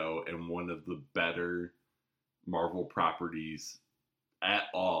TV show and one of the better Marvel properties at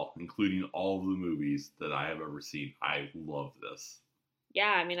all, including all of the movies that I have ever seen. I love this.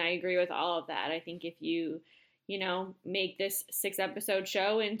 Yeah, I mean, I agree with all of that. I think if you make this 6-episode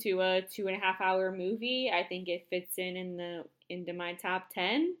show into a 2.5-hour movie, I think it fits into my top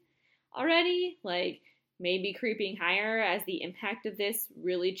 10 already. Like, maybe creeping higher as the impact of this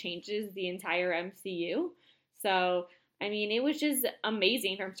really changes the entire MCU. So, I mean, it was just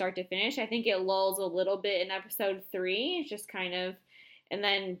amazing from start to finish. I think it lulls a little bit in episode 3. It's just kind of,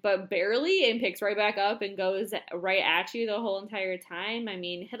 but barely, and picks right back up and goes right at you the whole entire time. I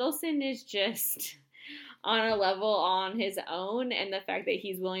mean, Hiddleston is just on a level on his own, and the fact that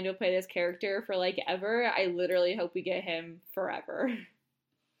he's willing to play this character for like ever, I literally hope we get him forever.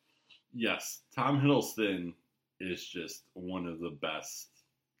 Yes, Tom Hiddleston is just one of the best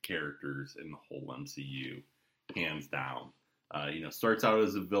characters in the whole MCU, hands down. Starts out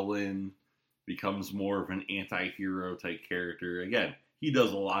as a villain, becomes more of an anti-hero type character. Again, he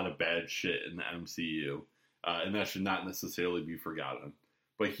does a lot of bad shit in the MCU, and that should not necessarily be forgotten.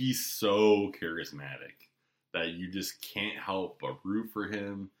 But he's so charismatic that you just can't help but root for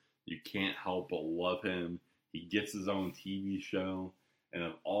him. You can't help but love him. He gets his own TV show. And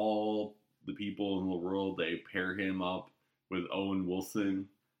of all the people in the world, they pair him up with Owen Wilson.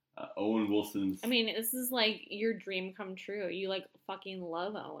 Owen Wilson's... I mean, this is like your dream come true. You like fucking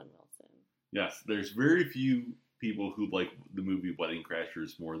love Owen Wilson. Yes, there's very few people who like the movie Wedding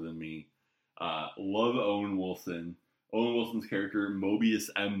Crashers more than me. Love Owen Wilson. Owen Wilson's character, Mobius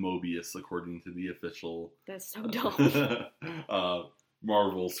M. Mobius, according to the official That's so dumb.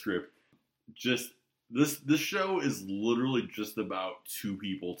 Marvel script. Just this show is literally just about two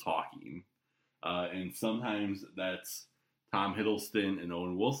people talking, and sometimes that's Tom Hiddleston and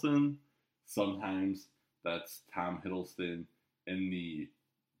Owen Wilson. Sometimes that's Tom Hiddleston and the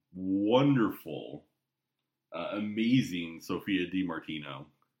wonderful, amazing Sophia DiMartino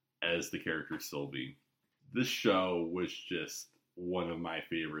as the character Sylvie. This show was just one of my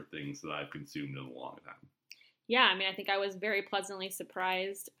favorite things that I've consumed in a long time. Yeah, I mean, I think I was very pleasantly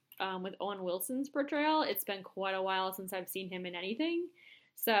surprised with Owen Wilson's portrayal. It's been quite a while since I've seen him in anything.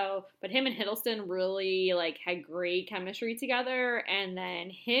 So, but him and Hiddleston really like had great chemistry together, and then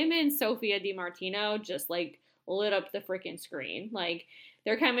him and Sophia DiMartino just like lit up the freaking screen. Like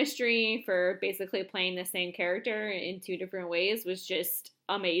their chemistry for basically playing the same character in two different ways was just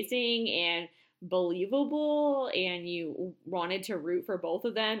amazing and believable, and you wanted to root for both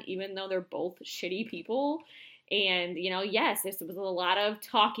of them even though they're both shitty people. And yes, this was a lot of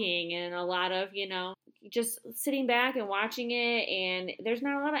talking and a lot of just sitting back and watching it, and there's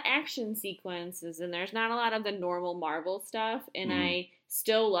not a lot of action sequences and there's not a lot of the normal Marvel stuff, and I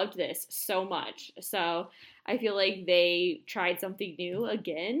still loved this so much. So I feel like they tried something new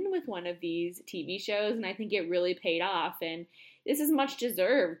again with one of these TV shows, and I think it really paid off, and this is much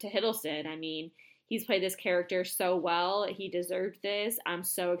deserved to Hiddleston. I mean, he's played this character so well. He deserved this. I'm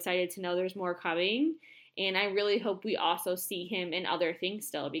so excited to know there's more coming. And I really hope we also see him in other things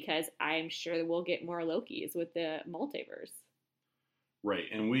still, because I'm sure we'll get more Lokis with the multiverse. Right.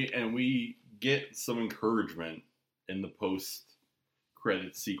 And we get some encouragement in the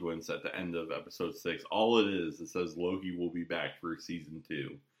post-credit sequence at the end of episode 6. All it says Loki will be back for season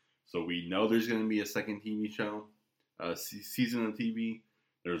 2. So we know there's going to be a second TV show. Season of TV.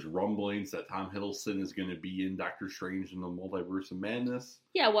 There's rumblings that Tom Hiddleston is going to be in Doctor Strange in the Multiverse of Madness.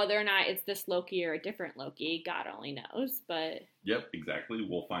 Yeah, whether or not it's this Loki or a different Loki, God only knows, but... Yep, exactly.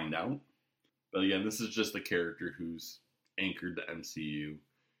 We'll find out. But again, this is just a character who's anchored the MCU.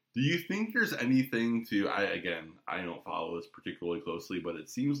 Do you think there's anything to... I don't follow this particularly closely, but it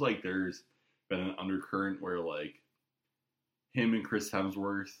seems like there's been an undercurrent where, like, him and Chris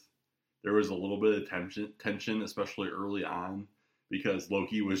Hemsworth, there was a little bit of tension, especially early on, because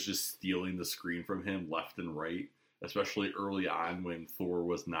Loki was just stealing the screen from him left and right, especially early on when Thor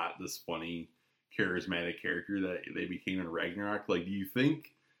was not this funny, charismatic character that they became in Ragnarok. Like, do you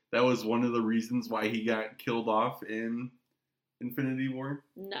think that was one of the reasons why he got killed off in Infinity War?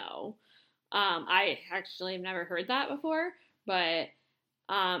 No. I actually have never heard that before, but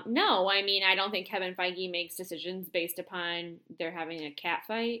no, I mean, I don't think Kevin Feige makes decisions based upon they're having a cat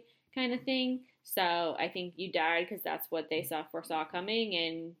fight kind of thing. So I think you died because that's what they foresaw coming,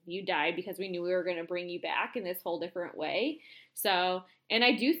 and you died because we knew we were going to bring you back in this whole different way. So, and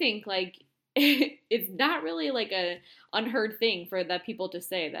I do think like it's not really like a unheard thing for the people to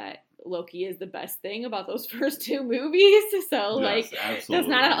say that Loki is the best thing about those first two movies. So yes, like absolutely. That's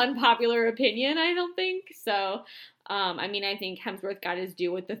not an unpopular opinion, I don't think. So I mean, I think Hemsworth got his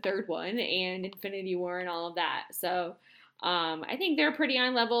due with the third one and Infinity War and all of that. So I think they're pretty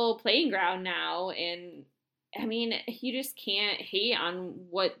on level playing ground now, and I mean, you just can't hate on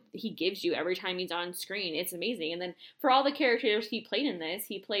what he gives you every time he's on screen. It's amazing. And then for all the characters he played in this,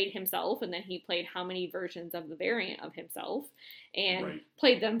 he played himself, and then he played how many versions of the variant of himself, and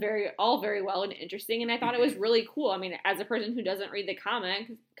played them all very well and interesting. And I thought it was really cool. I mean, as a person who doesn't read the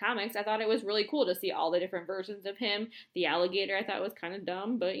comics, I thought it was really cool to see all the different versions of him. The alligator I thought was kind of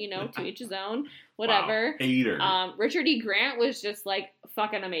dumb, but to each his own. Whatever. Wow. Hater. Richard E. Grant was just like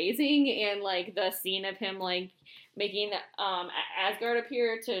fucking amazing. And like the scene of him like making Asgard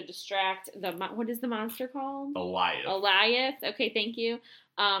appear to distract what is the monster called? Alioth. Okay, thank you.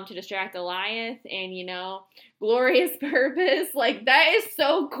 To distract Alioth, and glorious purpose. Like, that is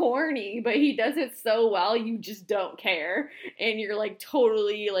so corny, but he does it so well, you just don't care, and you're like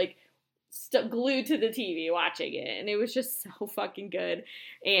totally like glued to the TV watching it, and it was just so fucking good.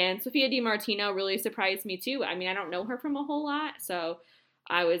 And Sophia DiMartino really surprised me too. I mean, I don't know her from a whole lot, so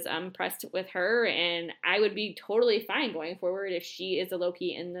I was impressed with her, and I would be totally fine going forward if she is a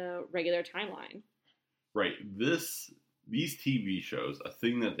Loki in the regular timeline. Right. These TV shows, a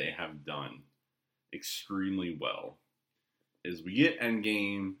thing that they have done extremely well is we get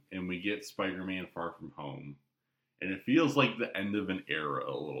Endgame and we get Spider-Man Far From Home, and it feels like the end of an era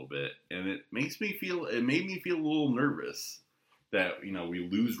a little bit, and it made me feel a little nervous that, we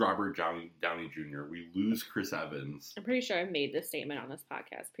lose Robert Downey Jr., we lose Chris Evans. I'm pretty sure I've made this statement on this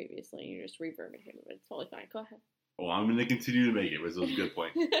podcast previously, and you're just reverberating it. It's totally fine. Go ahead. Well, I'm going to continue to make it, which was a good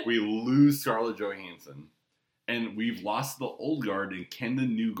point. We lose Scarlett Johansson. And we've lost the old guard, and can the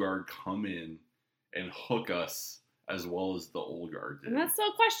new guard come in and hook us as well as the old guard did? And that's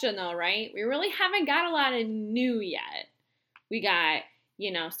the question, though, right? We really haven't got a lot of new yet. We got,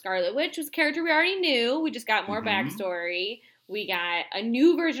 Scarlet Witch was a character we already knew. We just got more backstory. We got a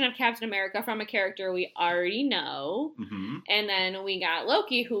new version of Captain America from a character we already know. Mm-hmm. And then we got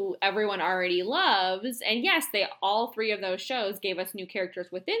Loki, who everyone already loves. And yes, all three of those shows gave us new characters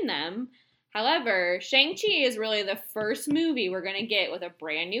within them. However, Shang-Chi is really the first movie we're going to get with a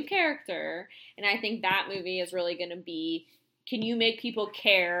brand new character, and I think that movie is really going to be, can you make people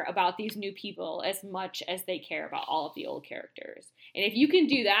care about these new people as much as they care about all of the old characters? And if you can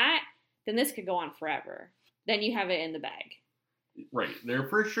do that, then this could go on forever. Then you have it in the bag. Right.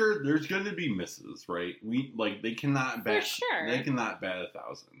 For sure, there's going to be misses, right? They cannot bat. For sure. They cannot bat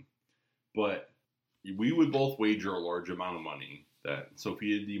 1,000. But we would both wager a large amount of money that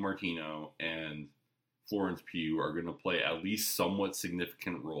Sophia DiMartino and Florence Pugh are going to play at least somewhat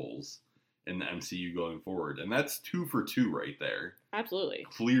significant roles in the MCU going forward. And that's 2 for 2 right there. Absolutely.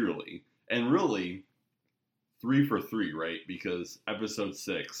 Clearly. And really, 3 for 3, right? Because episode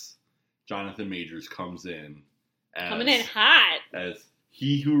 6, Jonathan Majors comes in coming in hot as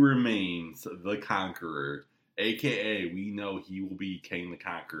He Who Remains, the Conqueror, a.k.a. we know he will be Kang the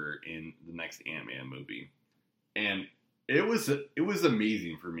Conqueror in the next Ant-Man movie. And it was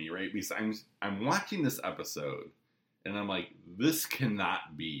amazing for me, right? Because I'm watching this episode, and I'm like, this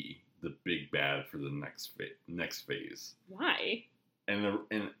cannot be the big bad for the next phase. Why? And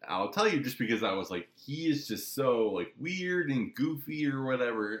I'll tell you, just because I was like, he is just so like weird and goofy or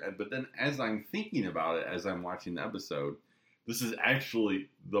whatever. But then as I'm thinking about it, as I'm watching the episode, this is actually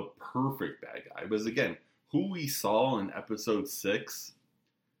the perfect bad guy. Because again, who we saw in episode 6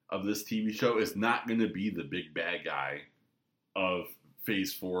 of this TV show is not going to be the big bad guy of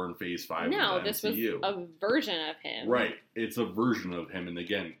phase 4 and phase 5 of the MCU. This was a version of him. Right. It's a version of him. And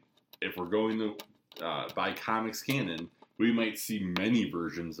again, if we're going to by comics canon, we might see many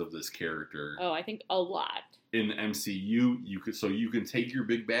versions of this character. Oh, I think a lot. In the MCU, you can take your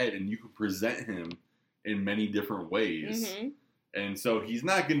big bad and you can present him in many different ways. Mm-hmm. And so he's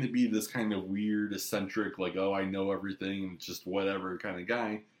not going to be this kind of weird, eccentric, like, oh, I know everything and just whatever kind of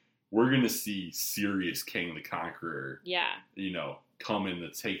guy. We're going to see serious Kang the Conqueror. Yeah. Come in to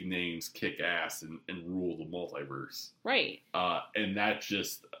take names, kick ass, and rule the multiverse. Right. And that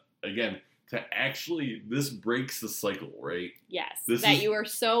just, again, this breaks the cycle, right? Yes. You were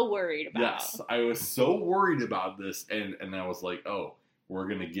so worried about. Yes. I was so worried about this, and I was like, oh, we're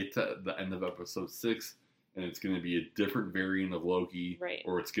going to get to the end of episode 6, and it's going to be a different variant of Loki. Right.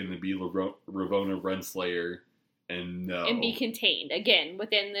 Or it's going to be Ravonna Renslayer. And no. And be contained, again,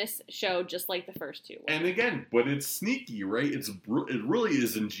 within this show, just like the first 2. And again, but it's sneaky, right? It really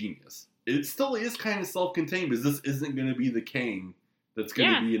is ingenious. It still is kind of self-contained, because this isn't going to be the Kang that's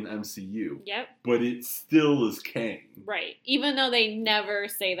going to be in MCU. Yep. But it still is Kang. Right. Even though they never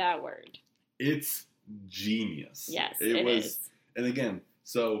say that word. It's genius. Yes, it is. And again,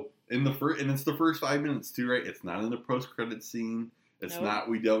 so in the first, and it's the first 5 minutes too, right? It's not in the post-credit scene. It's not,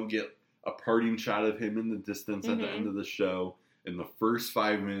 we don't get a parting shot of him in the distance at the end of the show. In the first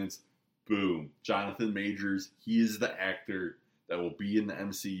 5 minutes, boom, Jonathan Majors, he is the actor that will be in the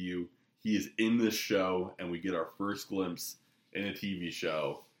MCU. He is in this show, and we get our first glimpse in a TV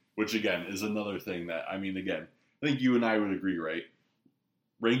show, which again is another thing that, I mean, again, I think you and I would agree, right?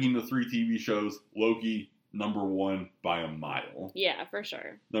 Ranking the 3 TV shows, Loki, number 1 by a mile. Yeah, for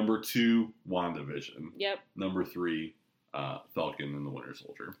sure. Number 2, WandaVision. Yep. Number 3, Falcon and the Winter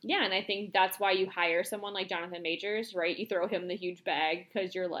Soldier. Yeah, and I think that's why you hire someone like Jonathan Majors, right? You throw him the huge bag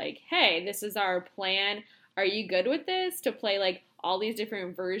because you're like, hey, this is our plan. Are you good with this to play like all these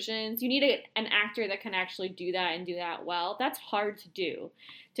different versions? You need an actor that can actually do that and do that well. That's hard to do.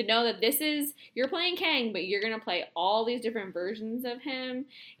 To know that you're playing Kang, but you're going to play all these different versions of him,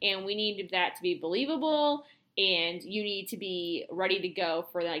 and we need that to be believable, and you need to be ready to go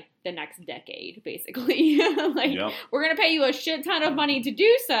for like the next decade, basically. Like, yep. We're going to pay you a shit ton of money to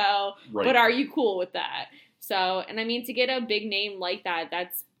do so, right. But are you cool with that? So, and I mean, to get a big name like that,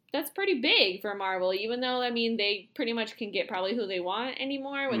 that's pretty big for Marvel, even though, I mean, they pretty much can get probably who they want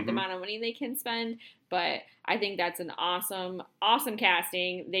anymore with the amount of money they can spend. But I think that's an awesome, awesome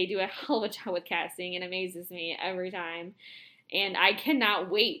casting. They do a hell of a job with casting. It amazes me every time. And I cannot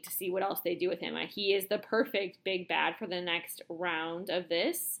wait to see what else they do with him. He is the perfect big bad for the next round of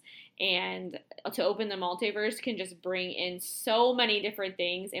this. And to open the multiverse can just bring in so many different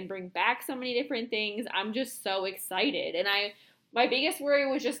things and bring back so many different things. I'm just so excited. And my biggest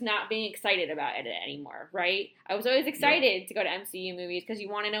worry was just not being excited about it anymore, right? I was always excited to go to MCU movies because you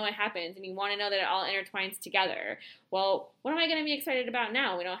want to know what happens and you want to know that it all intertwines together. Well, what am I going to be excited about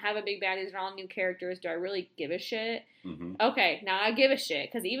now? We don't have a big bad. These are all new characters. Do I really give a shit? Mm-hmm. Okay, now I give a shit.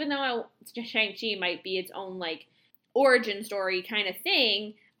 Because even though Shang-Chi might be its own, like, origin story kind of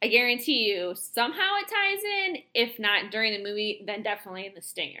thing, I guarantee you somehow it ties in. If not during the movie, then definitely in the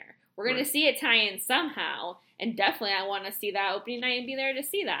stinger. We're going to see it tie in somehow. And definitely I want to see that opening night and be there to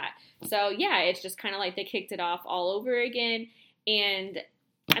see that. So, yeah, it's just kind of like they kicked it off all over again. And,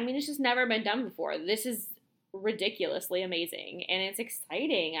 I mean, it's just never been done before. This is ridiculously amazing. And it's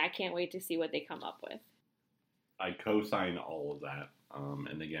exciting. I can't wait to see what they come up with. I co-sign all of that.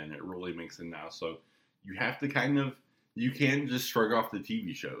 And, again, it really makes it now. So, you have to you can't just shrug off the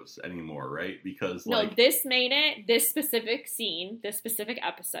TV shows anymore, right? Because, this made it. This specific scene, this specific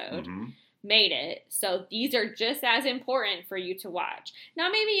episode. Mm-hmm. Made it. So these are just as important for you to watch.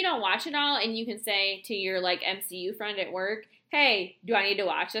 Now, maybe you don't watch it all and you can say to your like MCU friend at work, hey, do I need to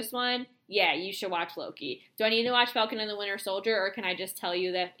watch this one? Yeah, you should watch Loki. Do I need to watch Falcon and the Winter Soldier, or can I just tell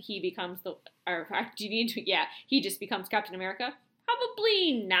you that he becomes he just becomes Captain America?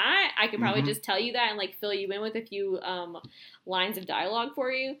 Probably not. I could probably just tell you that and like fill you in with a few lines of dialogue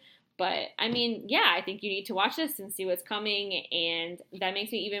for you. But, I mean, yeah, I think you need to watch this and see what's coming, and that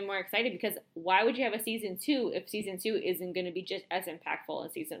makes me even more excited because why would you have a Season 2 if Season 2 isn't going to be just as impactful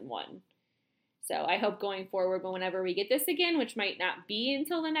as Season 1? So I hope going forward, whenever we get this again, which might not be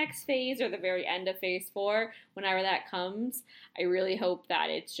until the next phase or the very end of Phase 4, whenever that comes, I really hope that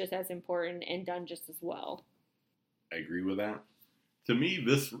it's just as important and done just as well. I agree with that. To me,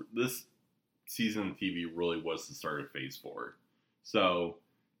 this season of TV really was the start of Phase 4. So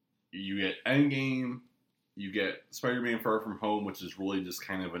you get Endgame, you get Spider-Man Far From Home, which is really just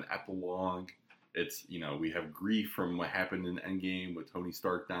kind of an epilogue. It's, we have grief from what happened in Endgame with Tony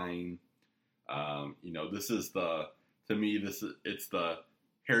Stark dying. This is it's the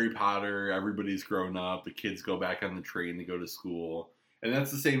Harry Potter, everybody's grown up, the kids go back on the train to go to school. And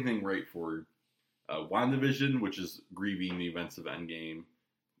that's the same thing, right, for WandaVision, which is grieving the events of Endgame.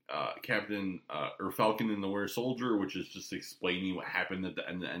 Falcon and the Winter Soldier, which is just explaining what happened at the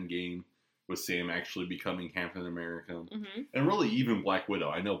end of Endgame with Sam actually becoming Captain America. Mm-hmm. And really even Black Widow.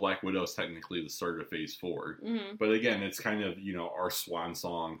 I know Black Widow is technically the start of Phase 4. Mm-hmm. But again, it's kind of, our swan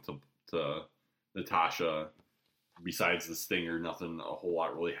song to Natasha. Besides the stinger, nothing a whole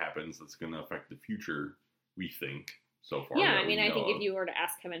lot really happens that's going to affect the future, we think, so far. Yeah, I mean, I think if you were to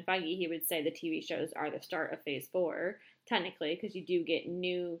ask Kevin Feige, he would say the TV shows are the start of Phase 4. Technically, because you do get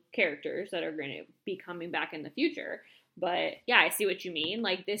new characters that are going to be coming back in the future. But yeah, I see what you mean.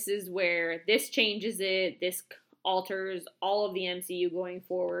 Like, this is where this changes it. This alters all of the MCU going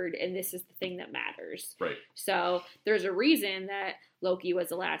forward, and this is the thing that matters. Right. So there's a reason that Loki was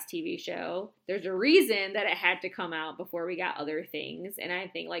the last TV show. There's a reason that it had to come out before we got other things. And I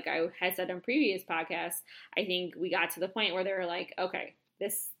think, like I had said on previous podcasts, I think we got to the point where they were like, okay,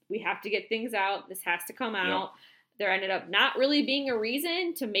 we have to get things out. This has to come out. Yep. There ended up not really being a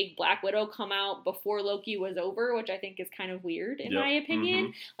reason to make Black Widow come out before Loki was over, which I think is kind of weird in my opinion.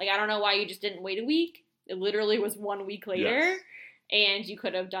 Mm-hmm. Like, I don't know why you just didn't wait a week. It literally was 1 week later, and you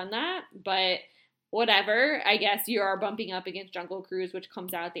could have done that. But whatever. I guess you are bumping up against Jungle Cruise, which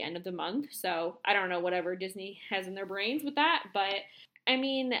comes out at the end of the month. So I don't know whatever Disney has in their brains with that. But, I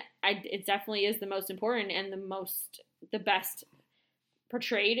mean, it definitely is the most important and the best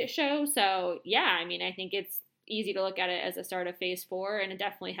portrayed show. So, yeah, I mean, I think it's easy to look at it as a start of Phase 4, and it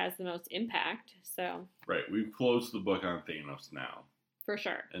definitely has the most impact. So right, we've closed the book on Thanos now. For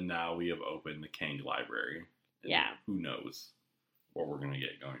sure. And now we have opened the Kang library. And Yeah. who knows what we're going to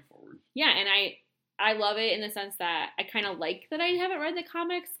get going forward. Yeah, and I love it in the sense that I kind of like that I haven't read the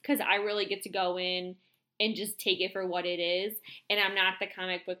comics because I really get to go in and just take it for what it is. And I'm not the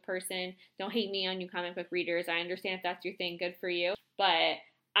comic book person. Don't hate me on you comic book readers. I understand if that's your thing, good for you. But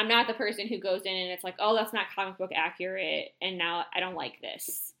I'm not the person who goes in and it's like, oh, that's not comic book accurate, and now I don't like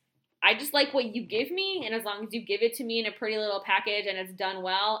this. I just like what you give me, and as long as you give it to me in a pretty little package and it's done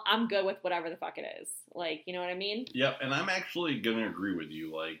well, I'm good with whatever the fuck it is. Like, you know what I mean? Yep, and I'm actually going to agree with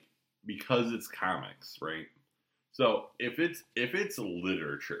you, like, because it's comics, right? So if it's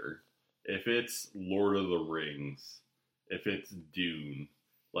literature, if it's Lord of the Rings, if it's Dune,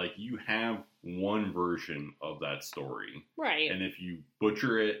 like, you have one version of that story. Right. And if you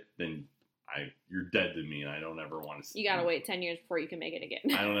butcher it, then you're dead to me, and I don't ever want to see You gotta wait 10 years before you can make it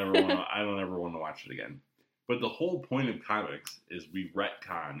again. I don't ever want to watch it again. But the whole point of comics is we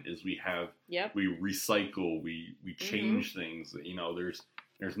retcon, is we recycle, we change things. You know,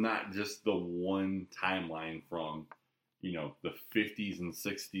 there's not just the one timeline from, you know, the 50s and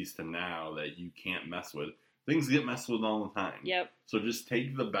 60s to now that you can't mess with. Things get messed with all the time. Yep. So just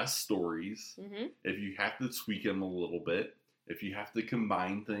take the best stories. Mm-hmm. If you have to tweak them a little bit, if you have to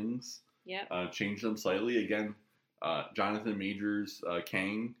combine things, change them slightly. Again, Jonathan Majors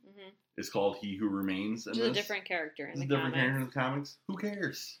Kang is called He Who Remains. Which is a different character in the comics. Character in the comics. Who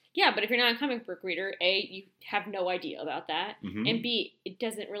cares? Yeah, but if you're not a comic book reader, A, you have no idea about that. Mm-hmm. And B, it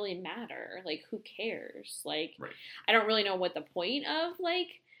doesn't really matter. Like, who cares? Like, right. I don't really know what the point of, like,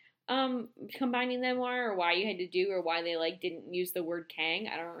 combining them are, or why you had to do, or why they, like, didn't use the word Kang.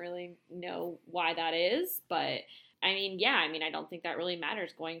 I don't really know why that is, but I mean, yeah, I don't think that really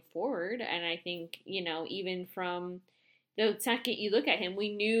matters going forward. And I think, you know, even from the second you look at him,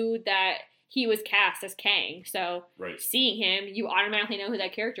 we knew that he was cast as Kang. So seeing him, you automatically know who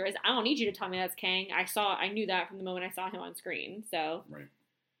that character is. I don't need you to tell me that's Kang. I knew that from the moment I saw him on screen. So right.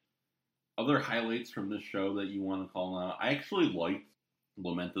 Other highlights from this show that you want to call out? I actually liked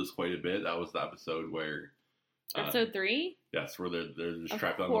Lamentos quite a bit. That was the episode where episode 3? Yes, where they're just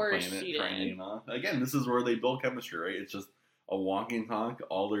trapped on the planet trying to again, this is where they build chemistry, right? It's just a walk and talk.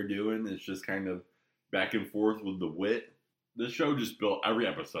 All they're doing is just kind of back and forth with the wit. This show just built, every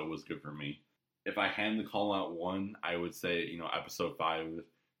episode was good for me. If I had to call out one, I would say, you know, episode 5.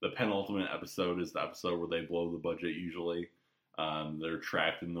 The penultimate episode is the episode where they blow the budget usually. They're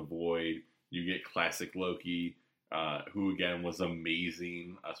trapped in the void. You get classic Loki, who again was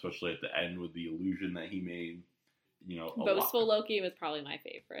amazing, especially at the end with the illusion that he made. You know, Boastful Loki was probably my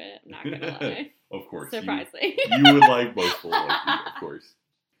favorite. I'm not gonna lie. Of course, surprisingly, you would like Boastful Loki, of course.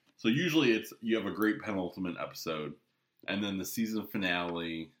 So usually you have a great penultimate episode, and then the season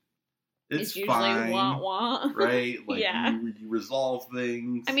finale. It's usually fine, wah-wah. Right? Like you resolve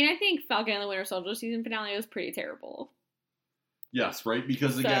things. I mean, I think Falcon and the Winter Soldier season finale was pretty terrible. Yes, right?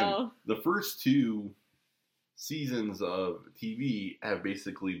 Because again, the first 2 seasons of TV have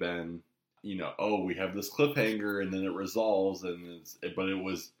basically been, you know, oh, we have this cliffhanger and then it resolves, but it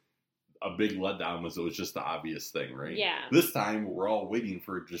was a big letdown was it was just the obvious thing, right? Yeah. This time we're all waiting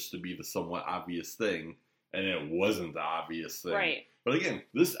for it just to be the somewhat obvious thing, and it wasn't the obvious thing. Right. But again,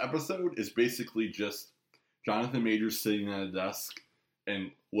 this episode is basically just Jonathan Majors sitting at a desk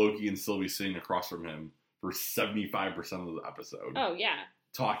and Loki and Sylvie sitting across from him for 75% of the episode. Oh, yeah.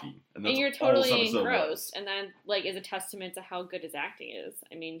 Talking. And you're totally engrossed. And that, like, is a testament to how good his acting is.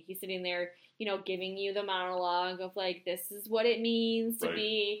 I mean, he's sitting there, you know, giving you the monologue of, like, this is what it means to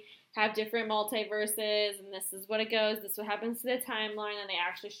have different multiverses, and this is what it goes, this is what happens to the timeline, and they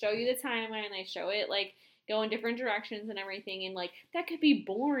actually show you the timeline, and they show it, like, go in different directions and everything, and like that could be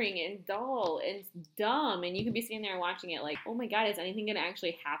boring and dull and dumb, and you could be sitting there watching it like, oh my god, is anything gonna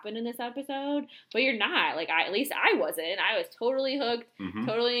actually happen in this episode? But you're not. Like, at least I wasn't. I was totally hooked,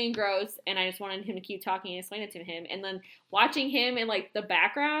 totally engrossed, and I just wanted him to keep talking and explain it to him. And then watching him in like the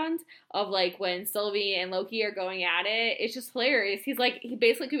background of like when Sylvie and Loki are going at it, it's just hilarious. He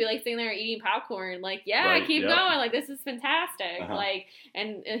basically could be like sitting there eating popcorn, like, keep going, like, this is fantastic. Like,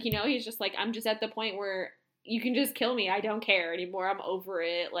 and you know, he's just like, I'm just at the point where you can just kill me. I don't care anymore. I'm over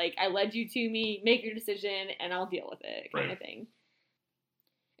it. Like, I led you to me. Make your decision, and I'll deal with it, kind of thing.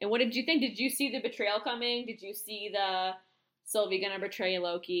 And what did you think? Did you see the betrayal coming? Did you see the Sylvie gonna betray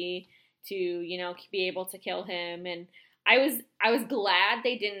Loki to, you know, be able to kill him? And I was glad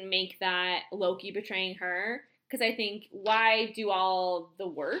they didn't make that Loki betraying her, because I think, why do all the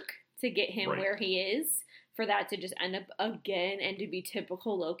work to get him where he is, for that to just end up again and to be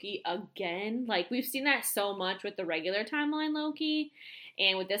typical Loki again? Like, we've seen that so much with the regular timeline Loki,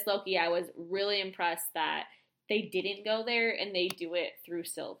 and with this Loki, I was really impressed that they didn't go there and they do it through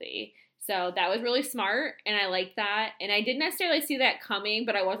Sylvie. So that was really smart, and I like that. And I didn't necessarily see that coming,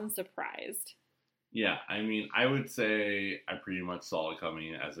 but I wasn't surprised. Yeah, I mean, I would say I pretty much saw it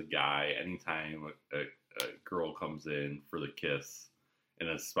coming as a guy. Anytime a girl comes in for the kiss in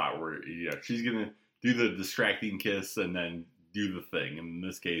a spot where she's gonna do the distracting kiss and then do the thing. And in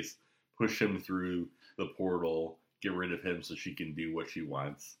this case, push him through the portal, get rid of him so she can do what she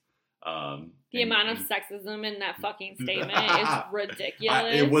wants. The amount of sexism in that fucking statement is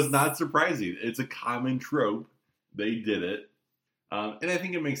ridiculous. It was not surprising. It's a common trope. They did it. And I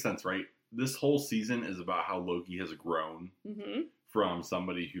think it makes sense, right? This whole season is about how Loki has grown from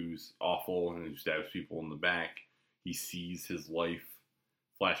somebody who's awful and who stabs people in the back. He sees his life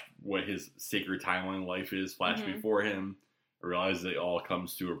flash, what his sacred timeline life is, flash before him. Realizes it all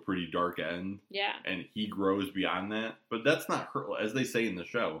comes to a pretty dark end. Yeah. And he grows beyond that. But that's not her, as they say in the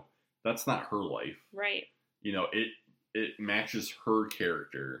show, that's not her life. Right. It matches her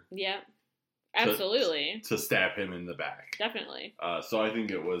character. Yeah. Absolutely. To stab him in the back. Definitely. So I think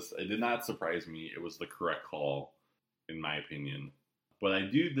it did not surprise me. It was the correct call, in my opinion.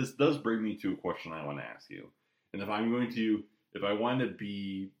 But this does bring me to a question I want to ask you. And if I want to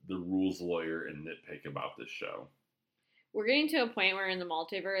be the rules lawyer and nitpick about this show. We're getting to a point where we're in the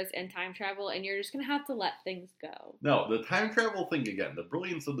multiverse and time travel, and you're just going to have to let things go. No, the time travel thing, again, the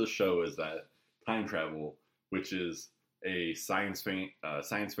brilliance of the show is that time travel, which is a science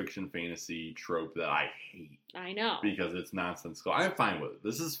fiction fantasy trope that I hate. I know. Because it's nonsensical. I'm fine with it.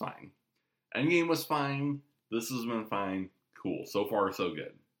 This is fine. Endgame was fine. This has been fine. Cool. So far, so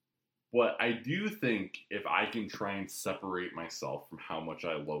good. But I do think if I can try and separate myself from how much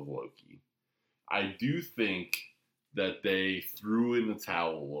I love Loki, I do think that they threw in the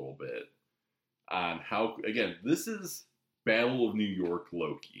towel a little bit on how, again, this is Battle of New York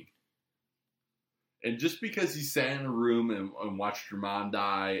Loki. And just because you sat in a room and watched your mom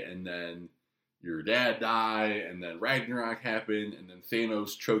die, and then your dad die, and then Ragnarok happened, and then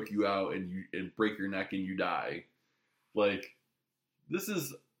Thanos choke you out and break your neck and you die. Like, this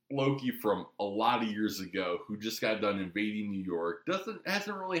is Loki from a lot of years ago who just got done invading New York.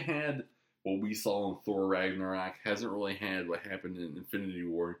 Hasn't really had what we saw in Thor Ragnarok, hasn't really had what happened in Infinity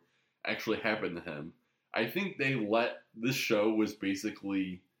War actually happen to him. I think this show was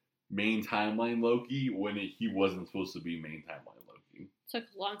basically main timeline Loki when he wasn't supposed to be main timeline Loki. Took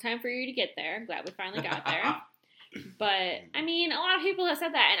a long time for you to get there. Glad we finally got there. But I mean, a lot of people have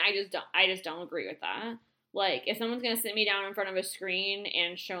said that, and I just don't agree with that. Like, if someone's gonna sit me down in front of a screen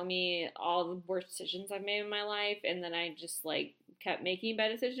and show me all the worst decisions I've made in my life, and then I just kept making bad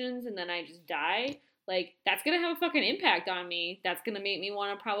decisions, and then I just die, that's gonna have a fucking impact on me. That's gonna make me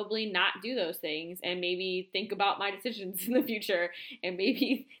want to probably not do those things and maybe think about my decisions in the future and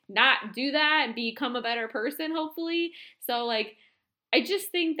maybe not do that and become a better person, hopefully. So, I just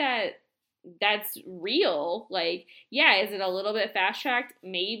think that that's real. Yeah, is it a little bit fast-tracked?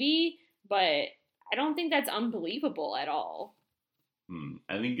 Maybe, but I don't think that's unbelievable at all.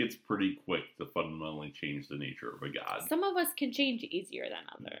 I think it's pretty quick to fundamentally change the nature of a god. Some of us can change easier than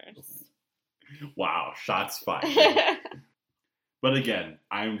others. Wow, shots fired. But again,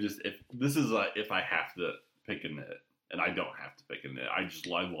 if I have to pick a nit, and I don't have to pick a nit. I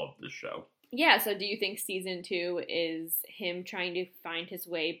love this show. Yeah, so do you think season 2 is him trying to find his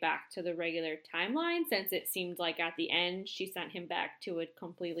way back to the regular timeline, since it seemed like at the end she sent him back to a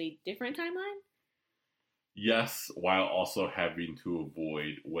completely different timeline? Yes, while also having to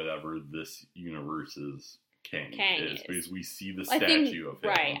avoid whatever this universe's Kang is, because we see the statue of him.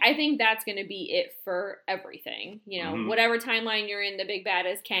 Right. I think that's going to be it for everything. Whatever timeline you're in, the big bad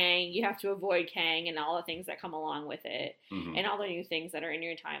is Kang. You have to avoid Kang and all the things that come along with it, and all the new things that are in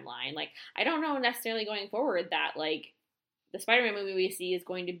your timeline. I don't know necessarily going forward that, the Spider-Man movie we see is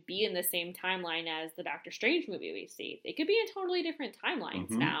going to be in the same timeline as the Doctor Strange movie we see. They could be in totally different timelines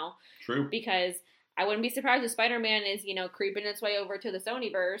now. True. Because I wouldn't be surprised if Spider-Man is, creeping its way over to the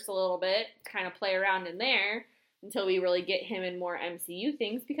Sonyverse a little bit, kind of play around in there until we really get him in more MCU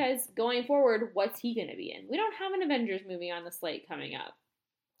things, because going forward, what's he going to be in? We don't have an Avengers movie on the slate coming up.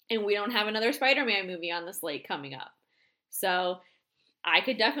 And we don't have another Spider-Man movie on the slate coming up. So I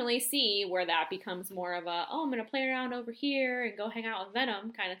could definitely see where that becomes more of I'm going to play around over here and go hang out with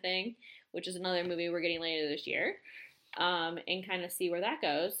Venom kind of thing, which is another movie we're getting later this year. And kind of see where that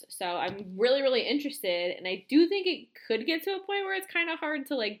goes. So I'm really, really interested, and I do think it could get to a point where it's kind of hard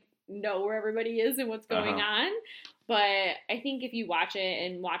to know where everybody is and what's going on. But I think if you watch it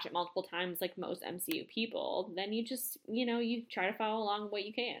and watch it multiple times, like most MCU people, then you just, you try to follow along what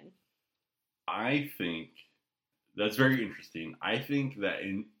you can. I think that's very interesting. I think that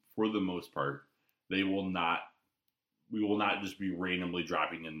for the most part, they will not we will not just be randomly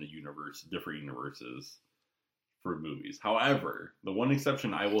dropping in the universe, different universes for movies. However, the one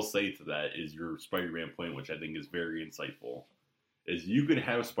exception I will say to that is your Spider-Man point, which I think is very insightful, is you could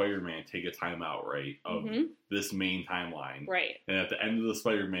have Spider-Man take a time out, right, of this main timeline. Right. And at the end of the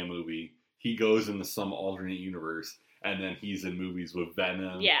Spider-Man movie, he goes into some alternate universe, and then he's in movies with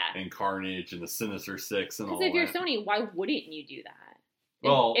Venom and Carnage and the Sinister Six and all that. Because if you're Sony, why wouldn't you do that?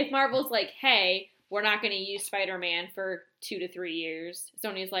 Well, if Marvel's like, hey, we're not going to use Spider-Man for 2 to 3 years,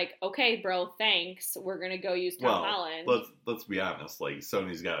 Sony's like, okay, bro, thanks. We're going to go use Tom Holland. Let's be honest. Like,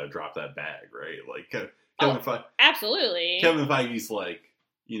 Sony's got to drop that bag, right? Like, absolutely. Kevin Feige's like,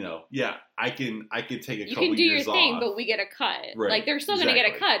 I can take a couple years off. You can do your thing, but we get a cut. Right. Like, they're still going to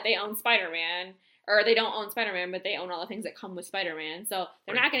get a cut. They own Spider-Man. Or they don't own Spider-Man, but they own all the things that come with Spider-Man. So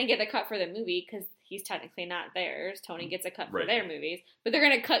they're not going to get a cut for the movie because he's technically not theirs. Tony gets a cut for their movies. But they're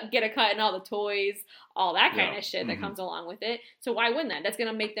going to get a cut in all the toys, all that kind of shit that comes along with it. So why wouldn't that? That's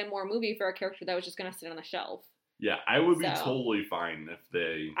going to make them more movie for a character that was just going to sit on the shelf. Yeah, I would be totally fine if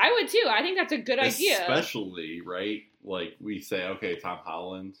they... I would too. I think that's a good idea. Especially, right? Like, we say, okay, Tom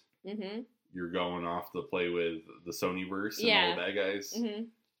Holland, you're going off to play with the Sonyverse and all the bad guys.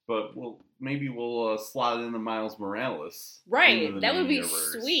 But maybe we'll slot in the Miles Morales. Right, that would be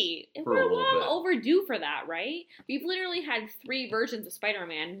sweet. We're long overdue for that, right? We've literally had 3 versions of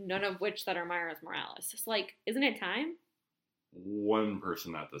Spider-Man, none of which that are Miles Morales. It's like, isn't it time? One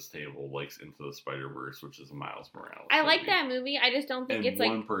person at this table likes Into the Spider-Verse, which is a Miles Morales I like that movie. I just don't think it's like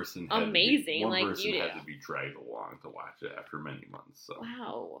amazing. One person had to be dragged along to watch it after many months. So.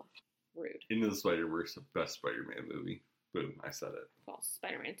 Wow, rude. Into the Spider-Verse, the best Spider-Man movie. Boom, I said it. False.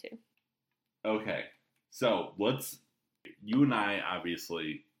 Spider-Man 2. Okay, so you and I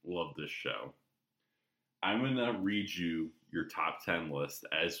obviously love this show. I'm going to read you your top 10 list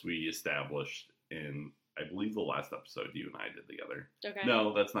as we established in, I believe, the last episode you and I did together. Okay.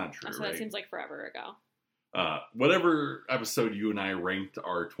 No, that's not true, right? That seems like forever ago. Whatever episode you and I ranked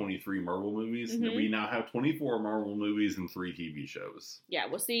our 23 Marvel movies, we now have 24 Marvel movies and 3 TV shows. Yeah,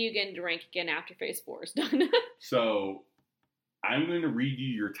 we'll see you again to rank again after Phase 4 is done. So... I'm going to read you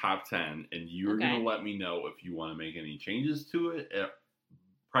your top 10, and you're going to let me know if you want to make any changes to it,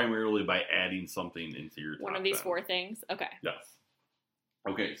 primarily by adding something into your top 10. One of these 4 things? Okay. Yes.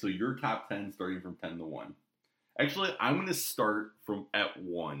 Okay, so your top 10 starting from 10 to 1. Actually, I'm going to start from at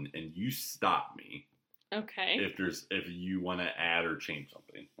 1, and you stop me. Okay. If you want to add or change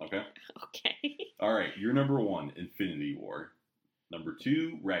something, okay? Okay. All right, your number 1, Infinity War. Number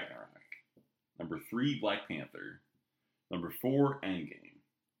 2, Ragnarok. Number 3, Black Panther. Number 4, Endgame.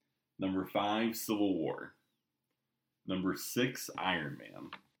 Number 5, Civil War. Number 6, Iron Man.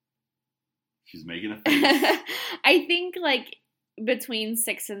 She's making a face. I think, like, between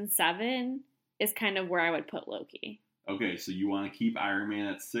 6 and 7 is kind of where I would put Loki. Okay, so you want to keep Iron Man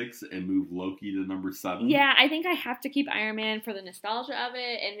at 6 and move Loki to number 7? Yeah, I think I have to keep Iron Man for the nostalgia of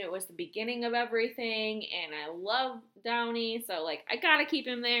it, and it was the beginning of everything, and I love Downey, so, like, I gotta keep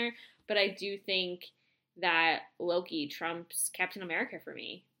him there, but I do think... that Loki trumps Captain America for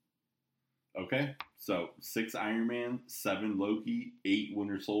me. Okay, so 6 Iron Man, 7 Loki, 8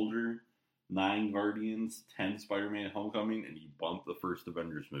 Winter Soldier, 9 Guardians, 10 Spider-Man Homecoming, and you bump the first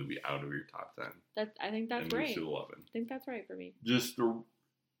Avengers movie out of your top 10. I think that's right. To 11. I think that's right for me. Just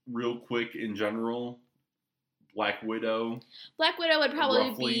real quick in general, Black Widow. Black Widow would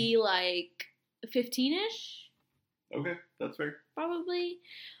probably be like 15-ish. Okay, that's fair. Probably.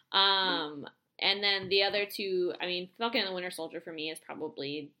 And then the other 2, I mean, Falcon and the Winter Soldier for me is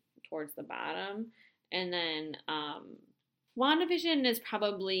probably towards the bottom. And then WandaVision is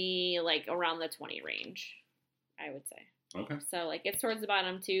probably like around the 20 range, I would say. Okay. So like it's towards the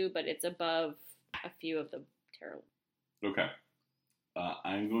bottom too, but it's above a few of the terrible. Okay.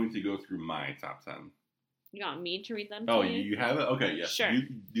 I'm going to go through my top 10. You want me to read them? Oh, you have it? Okay, yes. Sure. You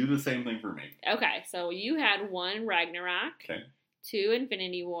do the same thing for me. Okay, so you had 1 Ragnarok. Okay. 2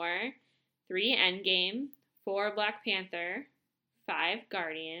 Infinity War. 3 Endgame, 4 Black Panther, 5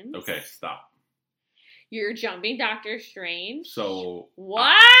 Guardians. Okay, stop. You're jumping Doctor Strange. So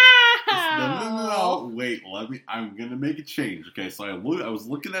wow. No. Wait, I'm gonna make a change. Okay, so I was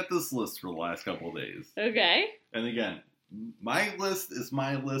looking at this list for the last couple of days. Okay. And again, my list is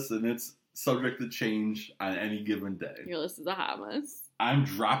my list, and it's subject to change on any given day. Your list is a hot mess. I'm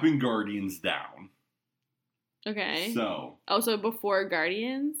dropping Guardians down. Okay. So before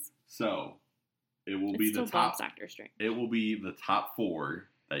Guardians. So it will be the top. Doctor Strange. It will be the top 4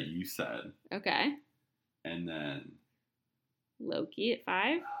 that you said. Okay. And then Loki at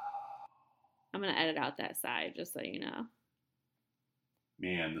 5. I'm gonna edit out that side just so you know.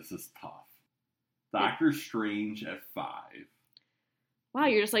 Man, this is tough. Doctor Strange at 5. Wow,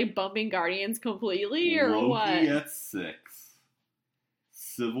 you're just like bumping Guardians completely, or Loki what? at 6.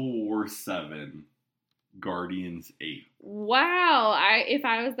 Civil War 7. Guardians 8. Wow, if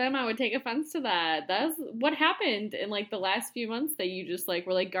I was them, I would take offense to that. That's what happened in like the last few months that you just like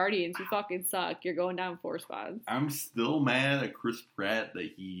were like, Guardians, you fucking suck. You're going down 4 spots. I'm still mad at Chris Pratt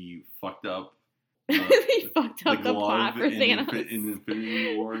that he fucked up. He fucked up the plot for Thanos in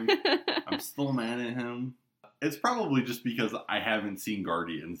Infinity War. I'm still mad at him. It's probably just because I haven't seen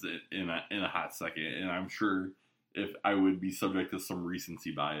Guardians in a hot second, and I'm sure if I would be subject to some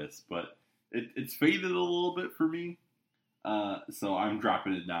recency bias, but it's faded a little bit for me. So I'm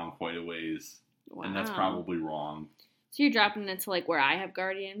dropping it down quite a ways, and that's probably wrong. So you're dropping it to like where I have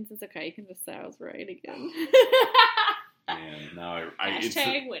Guardians. It's okay. You can just say I was right again. And now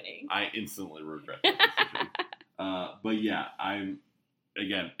Hashtag winning. I instantly regret that decision. But yeah,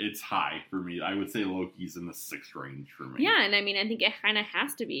 again, it's high for me. I would say Loki's in the 6th range for me. Yeah, and I mean, I think it kind of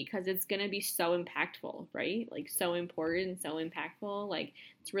has to be because it's going to be so impactful, right? Like, so important, so impactful. Like,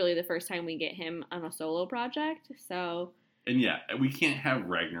 it's really the first time we get him on a solo project, so... And yeah, we can't have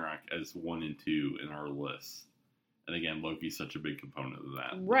Ragnarok as 1 and 2 in our list. And again, Loki's such a big component of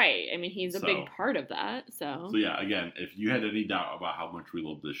that. Right. I mean, he's a big part of that, so... So yeah, again, if you had any doubt about how much we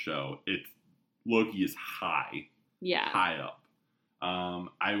love this show, Loki is high. Yeah. High up.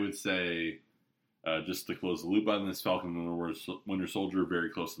 I would say, just to close the loop on this, Falcon and Winter Soldier, very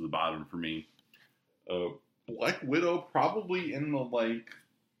close to the bottom for me. Black Widow, probably in the, like,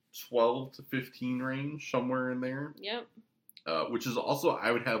 12 to 15 range, somewhere in there. Yep. Which is also,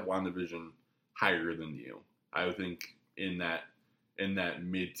 I would have WandaVision higher than you. I would think in that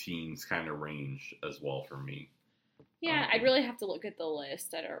mid-teens kind of range as well for me. Yeah, I'd really have to look at the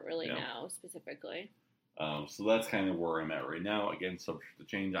list. I don't really know specifically. So that's kind of where I'm at right now. Again, subject to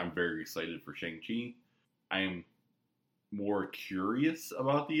change. I'm very excited for Shang-Chi. I am more curious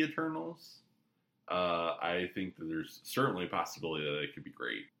about the Eternals. I think that there's certainly a possibility that it could be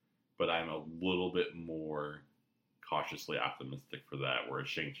great, but I'm a little bit more cautiously optimistic for that, whereas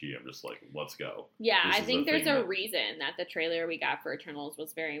Shang-Chi, I'm just like, let's go. Yeah, I think there's a reason that the trailer we got for Eternals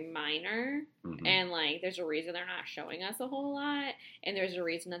was very minor, and like there's a reason they're not showing us a whole lot, and there's a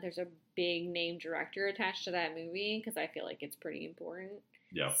reason that there's a big name director attached to that movie, because I feel like it's pretty important.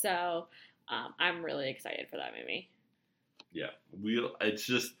 Yeah. So I'm really excited for that movie. Yeah, it's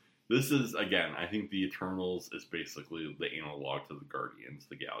just, this is, again, I think the Eternals is basically the analog to the Guardians of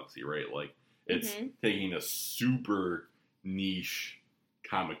the Galaxy, right? Like, it's taking a super niche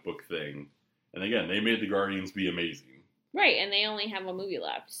comic book thing. And again, they made the Guardians be amazing. Right, and they only have a movie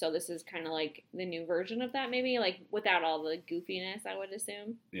left. So this is kind of like the new version of that, maybe? Like, without all the goofiness, I would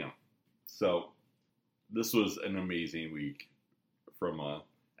assume. Yeah. So, this was an amazing week from a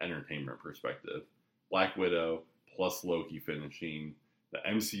entertainment perspective. Black Widow plus Loki finishing. The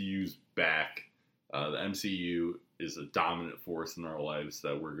MCU's back. The MCU is a dominant force in our lives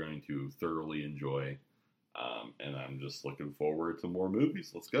that we're going to thoroughly enjoy. And I'm just looking forward to more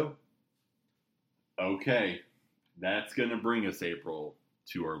movies. Let's go. Okay. That's going to bring us, April,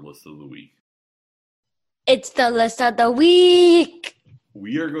 to our list of the week. It's the list of the week.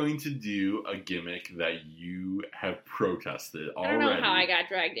 We are going to do a gimmick that you have protested already. I don't know how I got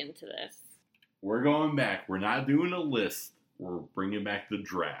dragged into this. We're going back. We're not doing a list. We're bringing back the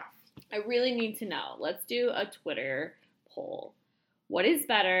draft. I really need to know. Let's do a Twitter poll. What is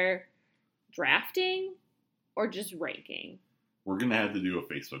better, drafting or just ranking? We're going to have to do a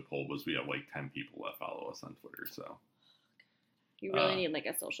Facebook poll because we have like 10 people that follow us on Twitter, so. You really need like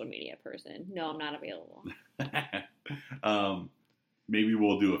a social media person. No, I'm not available. Maybe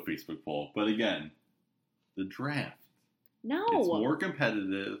we'll do a Facebook poll. But again, the draft. No. It's more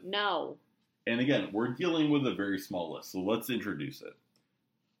competitive. No. And again, we're dealing with a very small list, so let's introduce it.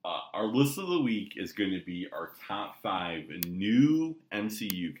 Our list of the week is going to be our top 5 new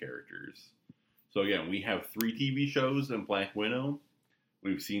MCU characters. So again, we have 3 TV shows and Black Widow.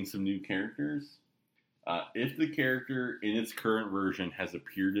 We've seen some new characters. If the character in its current version has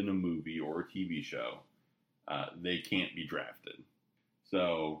appeared in a movie or a TV show, they can't be drafted.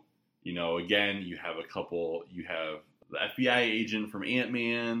 So, again, you have the FBI agent from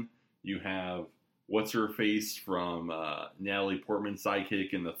Ant-Man. You have What's-Her-Face from Natalie Portman's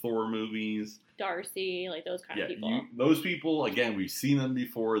sidekick in the Thor movies. Darcy, like those kind of people. Those people, again, we've seen them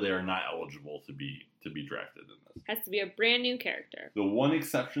before. They are not eligible to be drafted in this. Has to be a brand new character. The one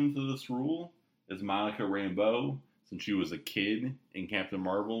exception to this rule is Monica Rambeau. Since she was a kid in Captain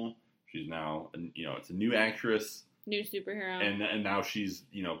Marvel, she's now, it's a new actress. New superhero. And now she's,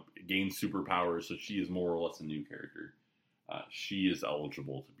 gained superpowers, so she is more or less a new character. She is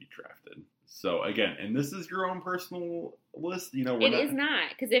eligible to be drafted. So again, and this is your own personal list. You know, It is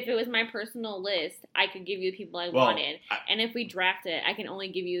not, because if it was my personal list, I could give you the people I wanted, and if we draft it, I can only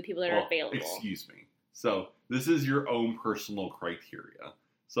give you the people that are available. Excuse me. So this is your own personal criteria.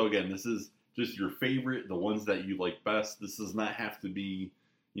 So again, this is just your favorite, the ones that you like best. This does not have to be,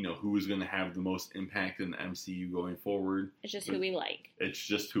 you know, who is going to have the most impact in the MCU going forward. It's just who we like. It's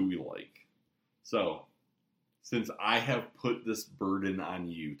just who we like. So, since I have put this burden on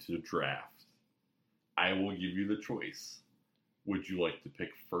you to draft, I will give you the choice. Would you like to pick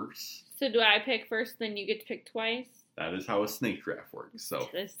first? So do I pick first, then you get to pick twice? That is how a snake draft works. So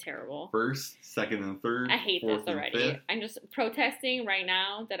that's terrible. First, second, and third. I hate fourth, this already. And fifth. I'm just protesting right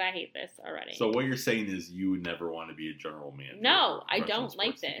now that I hate this already. So what you're saying is you would never want to be a general manager. No, I don't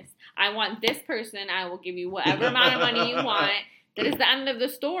like this. I want this person. I will give you whatever amount of money you want. That is the end of the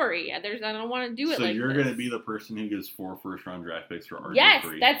story. I don't want to do it so like this. So you're going to be the person who gets 4 first-round draft picks for RG3? Yes,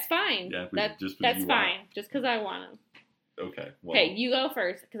 that's fine. Yeah, that's fine. Just because I want them. Okay. Well, okay, you go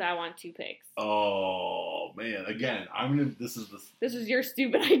first because I want 2 picks. Oh man! Again, This is your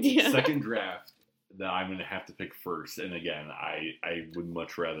stupid idea. Second draft that I'm gonna have to pick first, and again, I would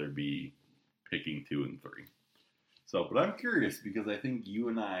much rather be picking 2 and 3. So, but I'm curious because I think you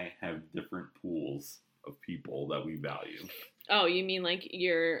and I have different pools of people that we value. Oh, you mean like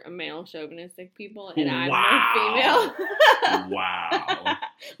you're a male chauvinistic people and I'm wow. a female? Wow.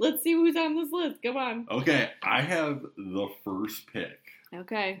 Let's see who's on this list. Come on. Okay, I have the first pick.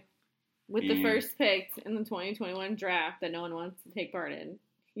 Okay. With the first pick in the 2021 draft that no one wants to take part in,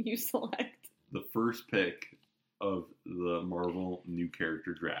 you select. The first pick of the Marvel new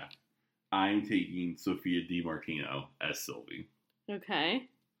character draft. I'm taking Sophia DiMartino as Sylvie. Okay.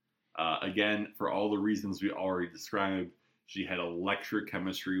 Again, for all the reasons we already described, she had electric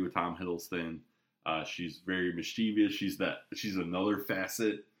chemistry with Tom Hiddleston. She's very mischievous. She's another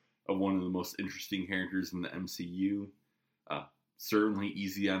facet of one of the most interesting characters in the MCU. Certainly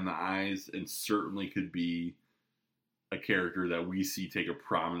easy on the eyes, and certainly could be a character that we see take a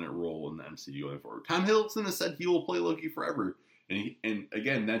prominent role in the MCU going forward. Tom Hiddleston has said he will play Loki forever. And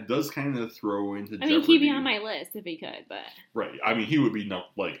again, that does kind of throw into jeopardy. I mean, he'd be on my list if he could, but... Right. I mean, he would be,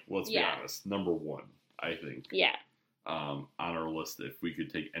 let's be honest, number 1, I think. Yeah. On our list if we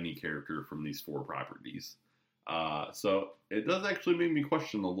could take any character from these 4 properties. So it does actually make me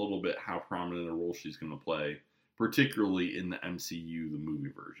question a little bit how prominent a role she's going to play, particularly in the MCU, the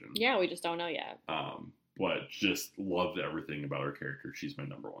movie version. Yeah, we just don't know yet. But just loved everything about her character. She's my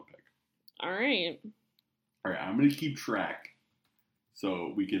number 1 pick. All right, I'm going to keep track.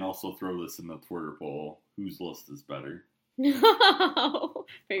 So we can also throw this in the Twitter poll. Whose list is better? No,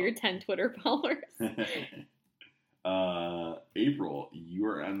 for your 10 Twitter followers. April, you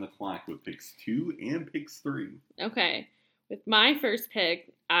are on the clock with picks 2 and picks 3. Okay. With my first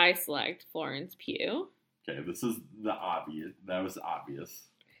pick, I select Florence Pugh. Okay, this is the obvious. That was obvious.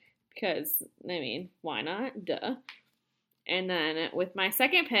 Because, I mean, why not? Duh. And then with my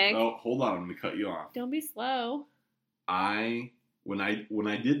second pick... Oh, hold on. I'm going to cut you off. Don't be slow. When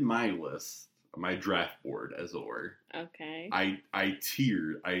I did my list, my draft board, as it were. Okay. I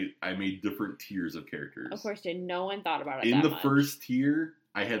tiered. I made different tiers of characters. Of course, no one thought about it in that the much. First tier,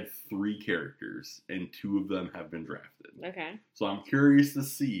 I had 3 characters, and 2 of them have been drafted. Okay. So I'm curious to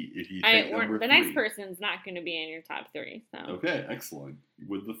see if you take number 3. The next person's not going to be in your top 3. So. Okay, excellent.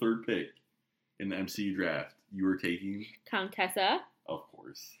 With the 3rd pick in the MCU draft, you are taking Countessa. Of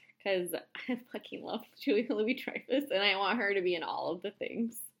course. Because I fucking love Julia Louis-Dreyfus, and I want her to be in all of the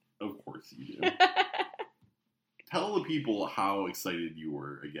things. Of course you do. Tell the people how excited you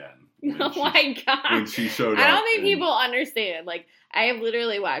were again. Oh my god. When she showed up. I don't think people understand. Like, I have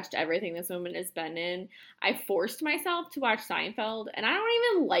literally watched everything this woman has been in. I forced myself to watch Seinfeld, and I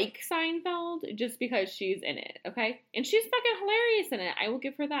don't even like Seinfeld just because she's in it, okay? And she's fucking hilarious in it. I will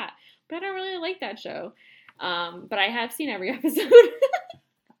give her that. But I don't really like that show. But I have seen every episode.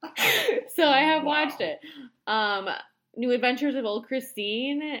 So I have watched it. New Adventures of Old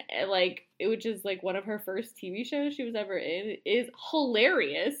Christine, like, which is like one of her first TV shows she was ever in, is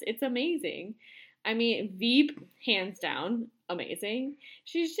hilarious. It's amazing. I mean, Veep, hands down, amazing.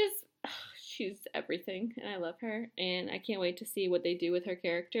 She's everything, and I love her, and I can't wait to see what they do with her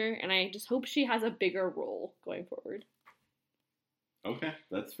character, and I just hope she has a bigger role going forward. Okay,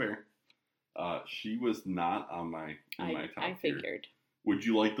 that's fair. She was not on my top tier. I figured. Would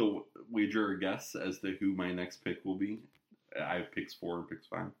you like to wager a guess as to who my next pick will be? I have picks 4 and picks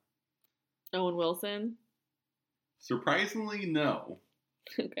 5. Owen Wilson? Surprisingly, no.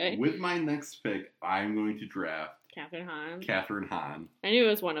 Okay. With my next pick, I'm going to draft Kathryn Hahn. Kathryn Hahn. I knew it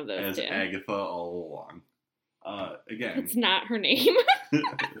was one of those as Agatha all along. Again, It's not her name.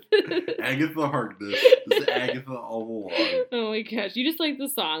 Agatha Harkness is Agatha all along. Oh my gosh, you just like the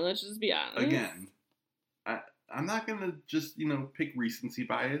song. Let's just be honest. Again, I'm not gonna just pick recency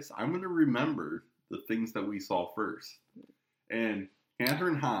bias. I'm gonna remember the things that we saw first. And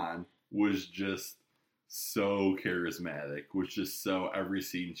Catherine Hahn was just so charismatic. Was just so every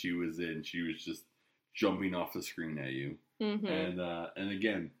scene she was in, she was just jumping off the screen at you. Mm-hmm. And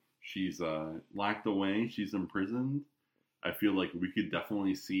again, she's locked away. She's imprisoned. I feel like we could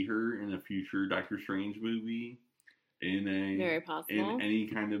definitely see her in a future Doctor Strange movie. Very possible. In any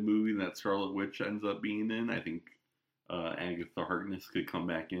kind of movie that Scarlet Witch ends up being in, I think Agatha Harkness could come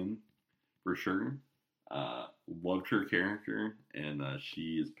back in for sure. Loved her character, and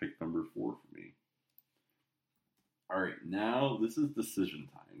she is pick number 4 for me. All right, now this is decision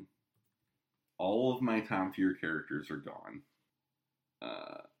time. All of my top tier characters are gone.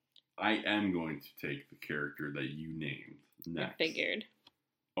 I am going to take the character that you named next. I figured.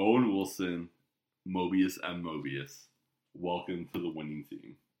 Owen Wilson, Mobius M. Mobius. Welcome to the winning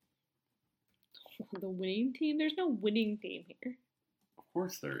team. The winning team? There's no winning team here. Of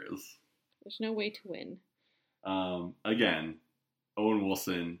course there is. There's no way to win. Again, Owen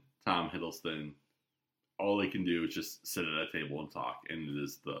Wilson, Tom Hiddleston, all they can do is just sit at a table and talk, and it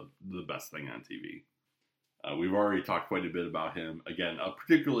is the best thing on TV. We've already talked quite a bit about him. Again,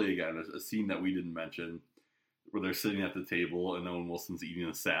 particularly a scene that we didn't mention, where they're sitting at the table and Owen Wilson's eating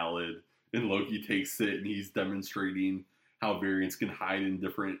a salad, and Loki takes it and he's demonstrating how variants can hide in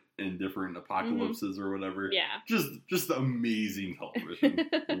different apocalypses or whatever. Yeah. Just amazing television.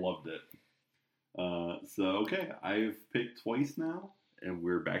 Loved it. So okay, I've picked twice now, and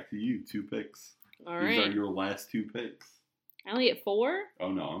we're back to you. 2 picks. All These right. are your last 2 picks. I only get 4?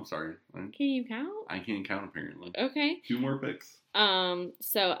 Oh no, I'm sorry. Can you count? I can't count apparently. Okay. 2 more picks.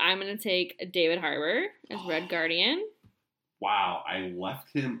 So I'm gonna take David Harbour as Red Guardian. Wow, I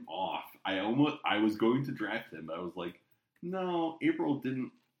left him off. I was going to draft him, but I was like, no, April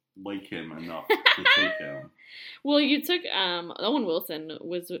didn't like him enough to take him. Well, you took Owen Wilson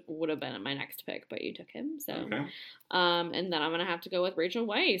would have been my next pick, but you took him. So Okay. And then I'm gonna have to go with Rachel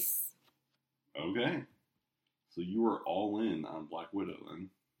Weisz. Okay. So you were all in on Black Widow then.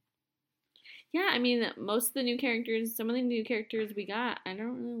 Yeah, I mean, most of the new characters, some of the new characters we got, I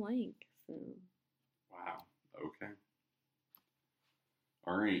don't really like. So. Wow. Okay.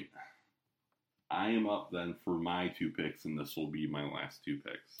 All right. I am up then for my 2 picks, and this will be my last 2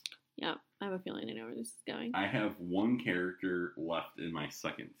 picks. Yeah, I have a feeling I know where this is going. I have 1 character left in my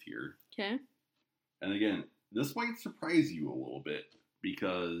second tier. Okay. And again, this might surprise you a little bit,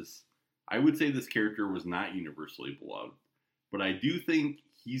 because I would say this character was not universally beloved, but I do think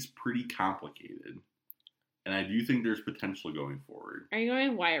he's pretty complicated, and I do think there's potential going forward. Are you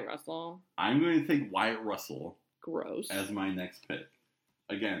going with Wyatt Russell? I'm going to take Wyatt Russell Gross. as my next pick.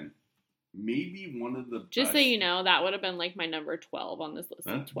 Again, maybe one of the Just best. so you know, that would have been like my number 12 on this list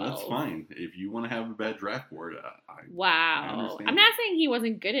of 12. That's fine. If you want to have a bad draft board, I Wow. understand. I'm not saying he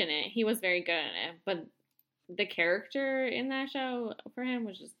wasn't good in it. He was very good in it, but the character in that show for him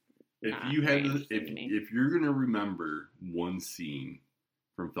was just not very interesting to me. if you're gonna remember one scene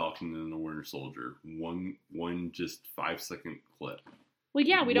from Falcon and the Winter Soldier, one just 5-second clip. Well,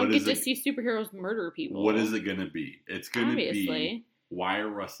 yeah, we don't what get is to it- see superheroes murder people. What is it gonna be? It's gonna be Obviously.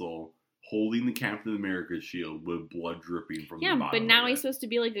 Wyatt Russell holding the Captain America shield with blood dripping from the Yeah, bottom but now of he's it. supposed to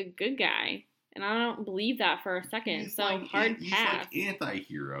be like a good guy. And I don't believe that for a second. He's so like, hard he's pass. like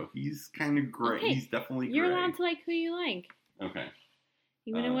anti-hero. He's kind of gray. Okay, He's definitely gray. You're allowed to like who you like, Okay.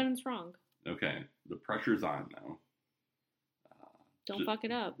 even when it's wrong. Okay. The pressure's on now. Don't fuck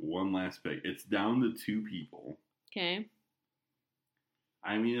it up. One last pick. It's down to 2 people. Okay.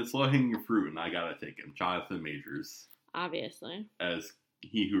 I mean, it's low-hanging fruit, and I gotta take him. Jonathan Majors Obviously. as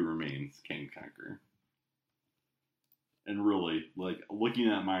He Who Remains, King Conqueror. And really, like, looking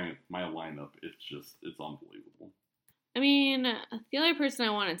at my lineup, it's unbelievable. I mean, the other person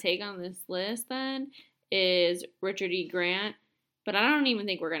I want to take on this list then is Richard E. Grant, but I don't even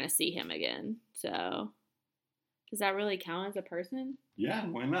think we're going to see him again. So, does that really count as a person? Yeah,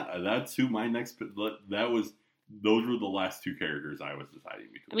 why not? That's who my next pick. Those were the last 2 characters I was deciding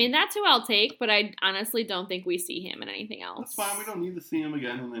between. I mean, that's who I'll take, but I honestly don't think we see him in anything else. That's fine. We don't need to see him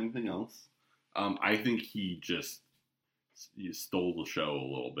again in anything else. I think he stole the show a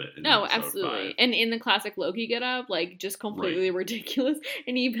little bit. In No, episode absolutely. 5. And in the classic Loki getup, like, just completely ridiculous.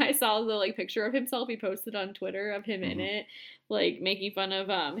 And I saw the, like, picture of himself he posted on Twitter of him in it, like, making fun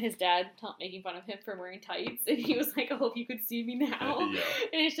of his dad, making fun of him for wearing tights. And he was like, I hope you could see me now. Yeah.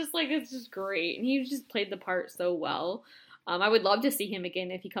 And it's just, like, it's just great. And he just played the part so well. I would love to see him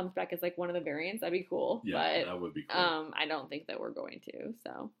again if he comes back as like one of the variants. That'd be cool. Yeah, but, that would be cool. I don't think that we're going to.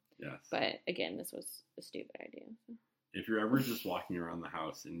 So, yes. But again, this was a stupid idea. If you're ever just walking around the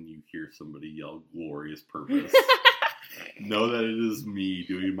house and you hear somebody yell "glorious purpose," know that it is me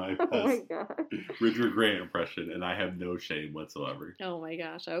doing my best Oh my god. Richard Grant impression, and I have no shame whatsoever. Oh my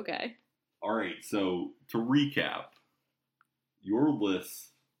gosh. Okay. All right, so to recap, your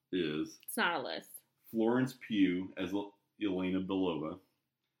list is It's not a list. Florence Pugh as Elena Belova,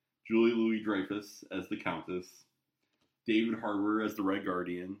 Julie Louis-Dreyfus as the Countess, David Harbour as the Red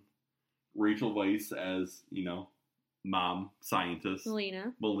Guardian, Rachel Weisz as, mom scientist,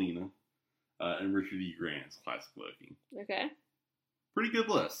 Melina. and Richard E. Grant as Classic Loki. Okay. Pretty good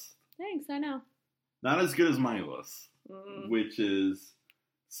list. Thanks, I know. Not as good as my list, Mm. which is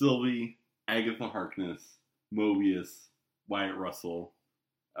Sylvie, Agatha Harkness, Mobius, Wyatt Russell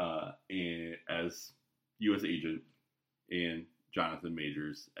and as U.S. agent, and Jonathan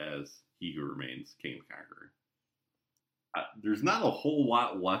Majors as He Who Remains, King the Conqueror. There's not a whole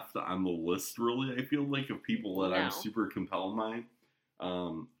lot left on the list, really, I feel like, of people that I'm super compelled by.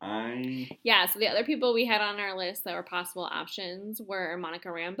 Yeah, so the other people we had on our list that were possible options were Monica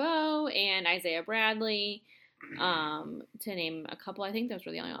Rambeau and Isaiah Bradley, to name a couple. I think those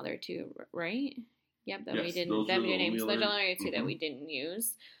were the only other two, right? Yep, that we didn't name. So there's only two that we didn't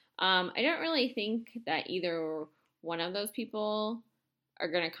use. I don't really think that either one of those people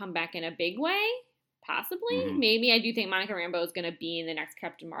are going to come back in a big way. Possibly. Mm-hmm. Maybe I do think Monica Rambeau is going to be in the next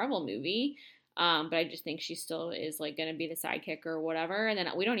Captain Marvel movie. But I just think she still is like going to be the sidekick or whatever. And then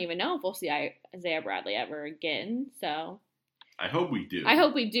we don't even know if we'll see Isaiah Bradley ever again. So I hope we do. I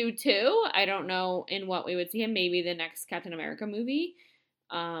hope we do too. I don't know in what we would see him. Maybe the next Captain America movie.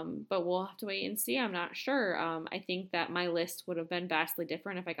 But we'll have to wait and see. I'm not sure. I think that my list would have been vastly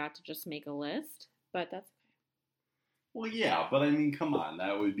different if I got to just make a list. But that's okay. Well, yeah, but I mean, come on.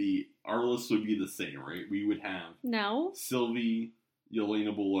 That would be, our list would be the same, right? We would have Sylvie,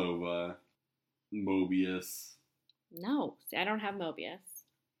 Yelena Belova, Mobius. No, see, I don't have Mobius.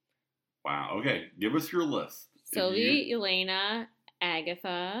 Wow. Okay, give us your list. Sylvie, Yelena,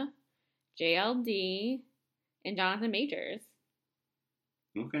 Agatha, JLD, and Jonathan Majors.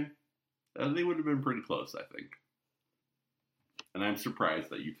 Okay. They would have been pretty close, I think. And I'm surprised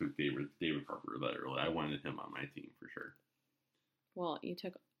that you took David Harbour that early. I wanted him on my team for sure. Well, you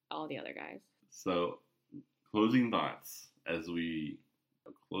took all the other guys. So, closing thoughts as we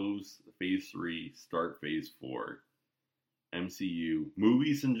close Phase 3, start Phase 4. MCU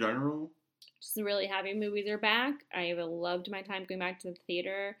movies in general. Just really happy movies are back. I have loved my time going back to the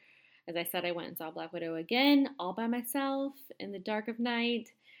theater. As I said, I went and saw Black Widow again, all by myself in the dark of night,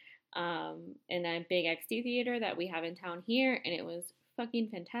 in a big XD theater that we have in town here, and it was fucking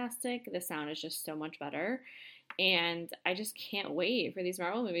fantastic. The sound is just so much better, and I just can't wait for these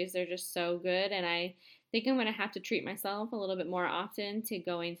Marvel movies. They're just so good, and I think I'm going to have to treat myself a little bit more often to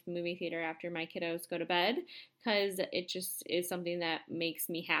going to the movie theater after my kiddos go to bed, because it just is something that makes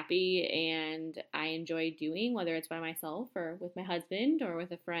me happy and I enjoy doing, whether it's by myself or with my husband or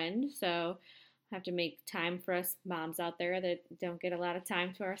with a friend. So I have to make time for us moms out there that don't get a lot of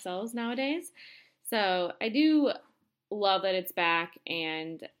time to ourselves nowadays. So I do love that it's back,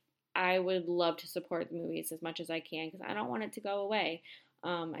 and I would love to support the movies as much as I can because I don't want it to go away.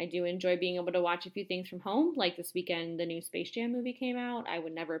 I do enjoy being able to watch a few things from home. Like this weekend, the new Space Jam movie came out. I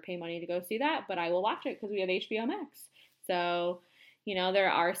would never pay money to go see that, but I will watch it because we have HBO Max. So, there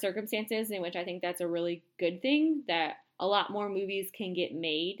are circumstances in which I think that's a really good thing, that a lot more movies can get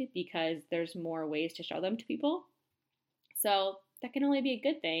made because there's more ways to show them to people. So that can only be a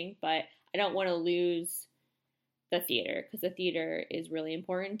good thing, but I don't want to lose the theater because the theater is really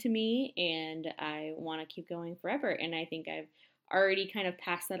important to me and I want to keep going forever. And I think I've already kind of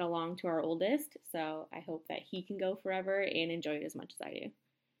passed that along to our oldest, so I hope that he can go forever and enjoy it as much as I do.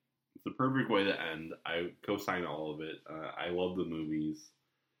 It's the perfect way to end. I co-sign all of it. I love the movies.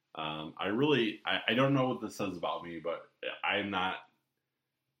 I don't know what this says about me, but I'm not,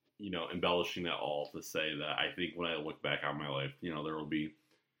 embellishing at all to say that I think when I look back on my life, there will be,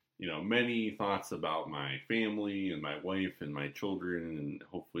 many thoughts about my family and my wife and my children and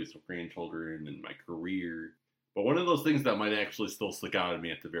hopefully some grandchildren and my career. But one of those things that might actually still stick out at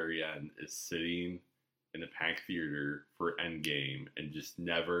me at the very end is sitting in a packed theater for Endgame and just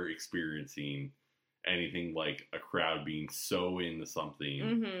never experiencing anything like a crowd being so into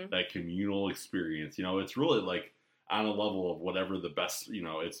something, that communal experience. It's really like on a level of whatever the best,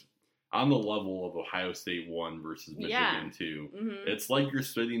 it's on the level of Ohio State 1 versus Michigan 2. It's like you're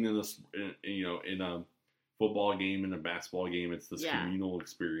sitting in this, in a football game, in a basketball game. It's this communal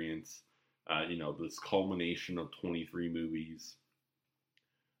experience. This culmination of 23 movies.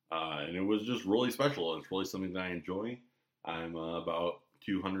 And it was just really special. It's really something that I enjoy. I'm about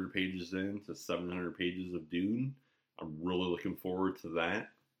 200 pages in to 700 pages of Dune. I'm really looking forward to that.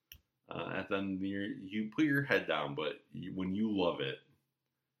 At the end of the year, you put your head down, but when you love it,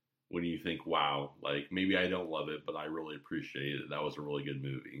 when you think, wow, like maybe I don't love it, but I really appreciate it. That was a really good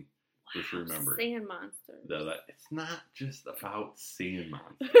movie. Wow, just remember, sand monsters. That it's not just about sand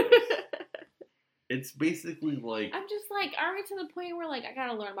monsters. It's basically like, I'm just like, are we to the point where like I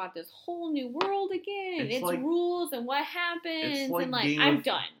gotta learn about this whole new world again? Its like, rules and what happens, like and like I'm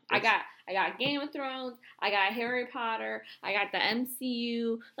done. I got Game of Thrones, I got Harry Potter, I got the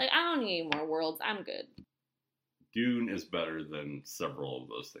MCU. Like I don't need any more worlds. I'm good. Dune is better than several of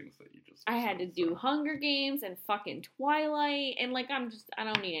those things that you just. I had to do Hunger Games and fucking Twilight, and like I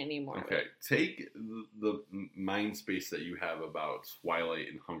don't need any more. Okay, take the mind space that you have about Twilight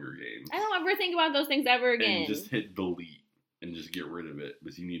and Hunger Games. I don't ever think about those things ever again. And just hit delete and just get rid of it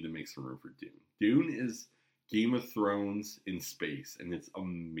because you need to make some room for Dune. Dune is Game of Thrones in space, and it's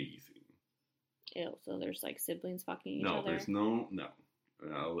amazing. Ew, so there's like siblings fucking each other? No, there's no.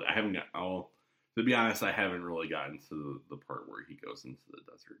 I haven't got. To be honest, I haven't really gotten to the part where he goes into the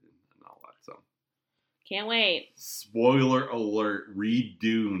desert and all that. So, can't wait. Spoiler alert: read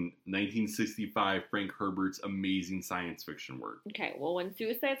Dune, 1965, Frank Herbert's amazing science fiction work. Okay, well, when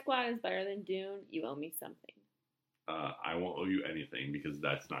Suicide Squad is better than Dune, you owe me something. I won't owe you anything because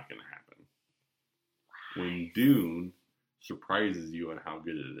that's not going to happen. Wow. When Dune surprises you on how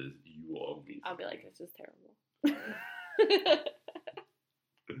good it is, you will owe me something. I'll be like, this is terrible.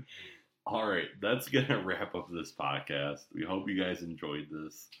 All right, that's going to wrap up this podcast. We hope you guys enjoyed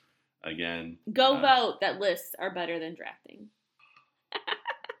this. Again, go vote that lists are better than drafting.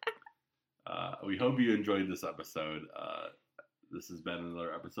 We hope you enjoyed this episode. This has been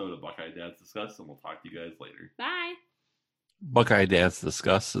another episode of Buckeye Dads Discuss, and we'll talk to you guys later. Bye. Buckeye Dads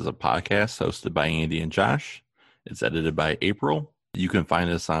Discuss is a podcast hosted by Andy and Josh. It's edited by April. You can find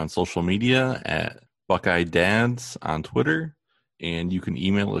us on social media at Buckeye Dads on Twitter. And you can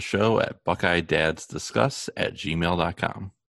email the show at buckeyedadsdiscuss@gmail.com.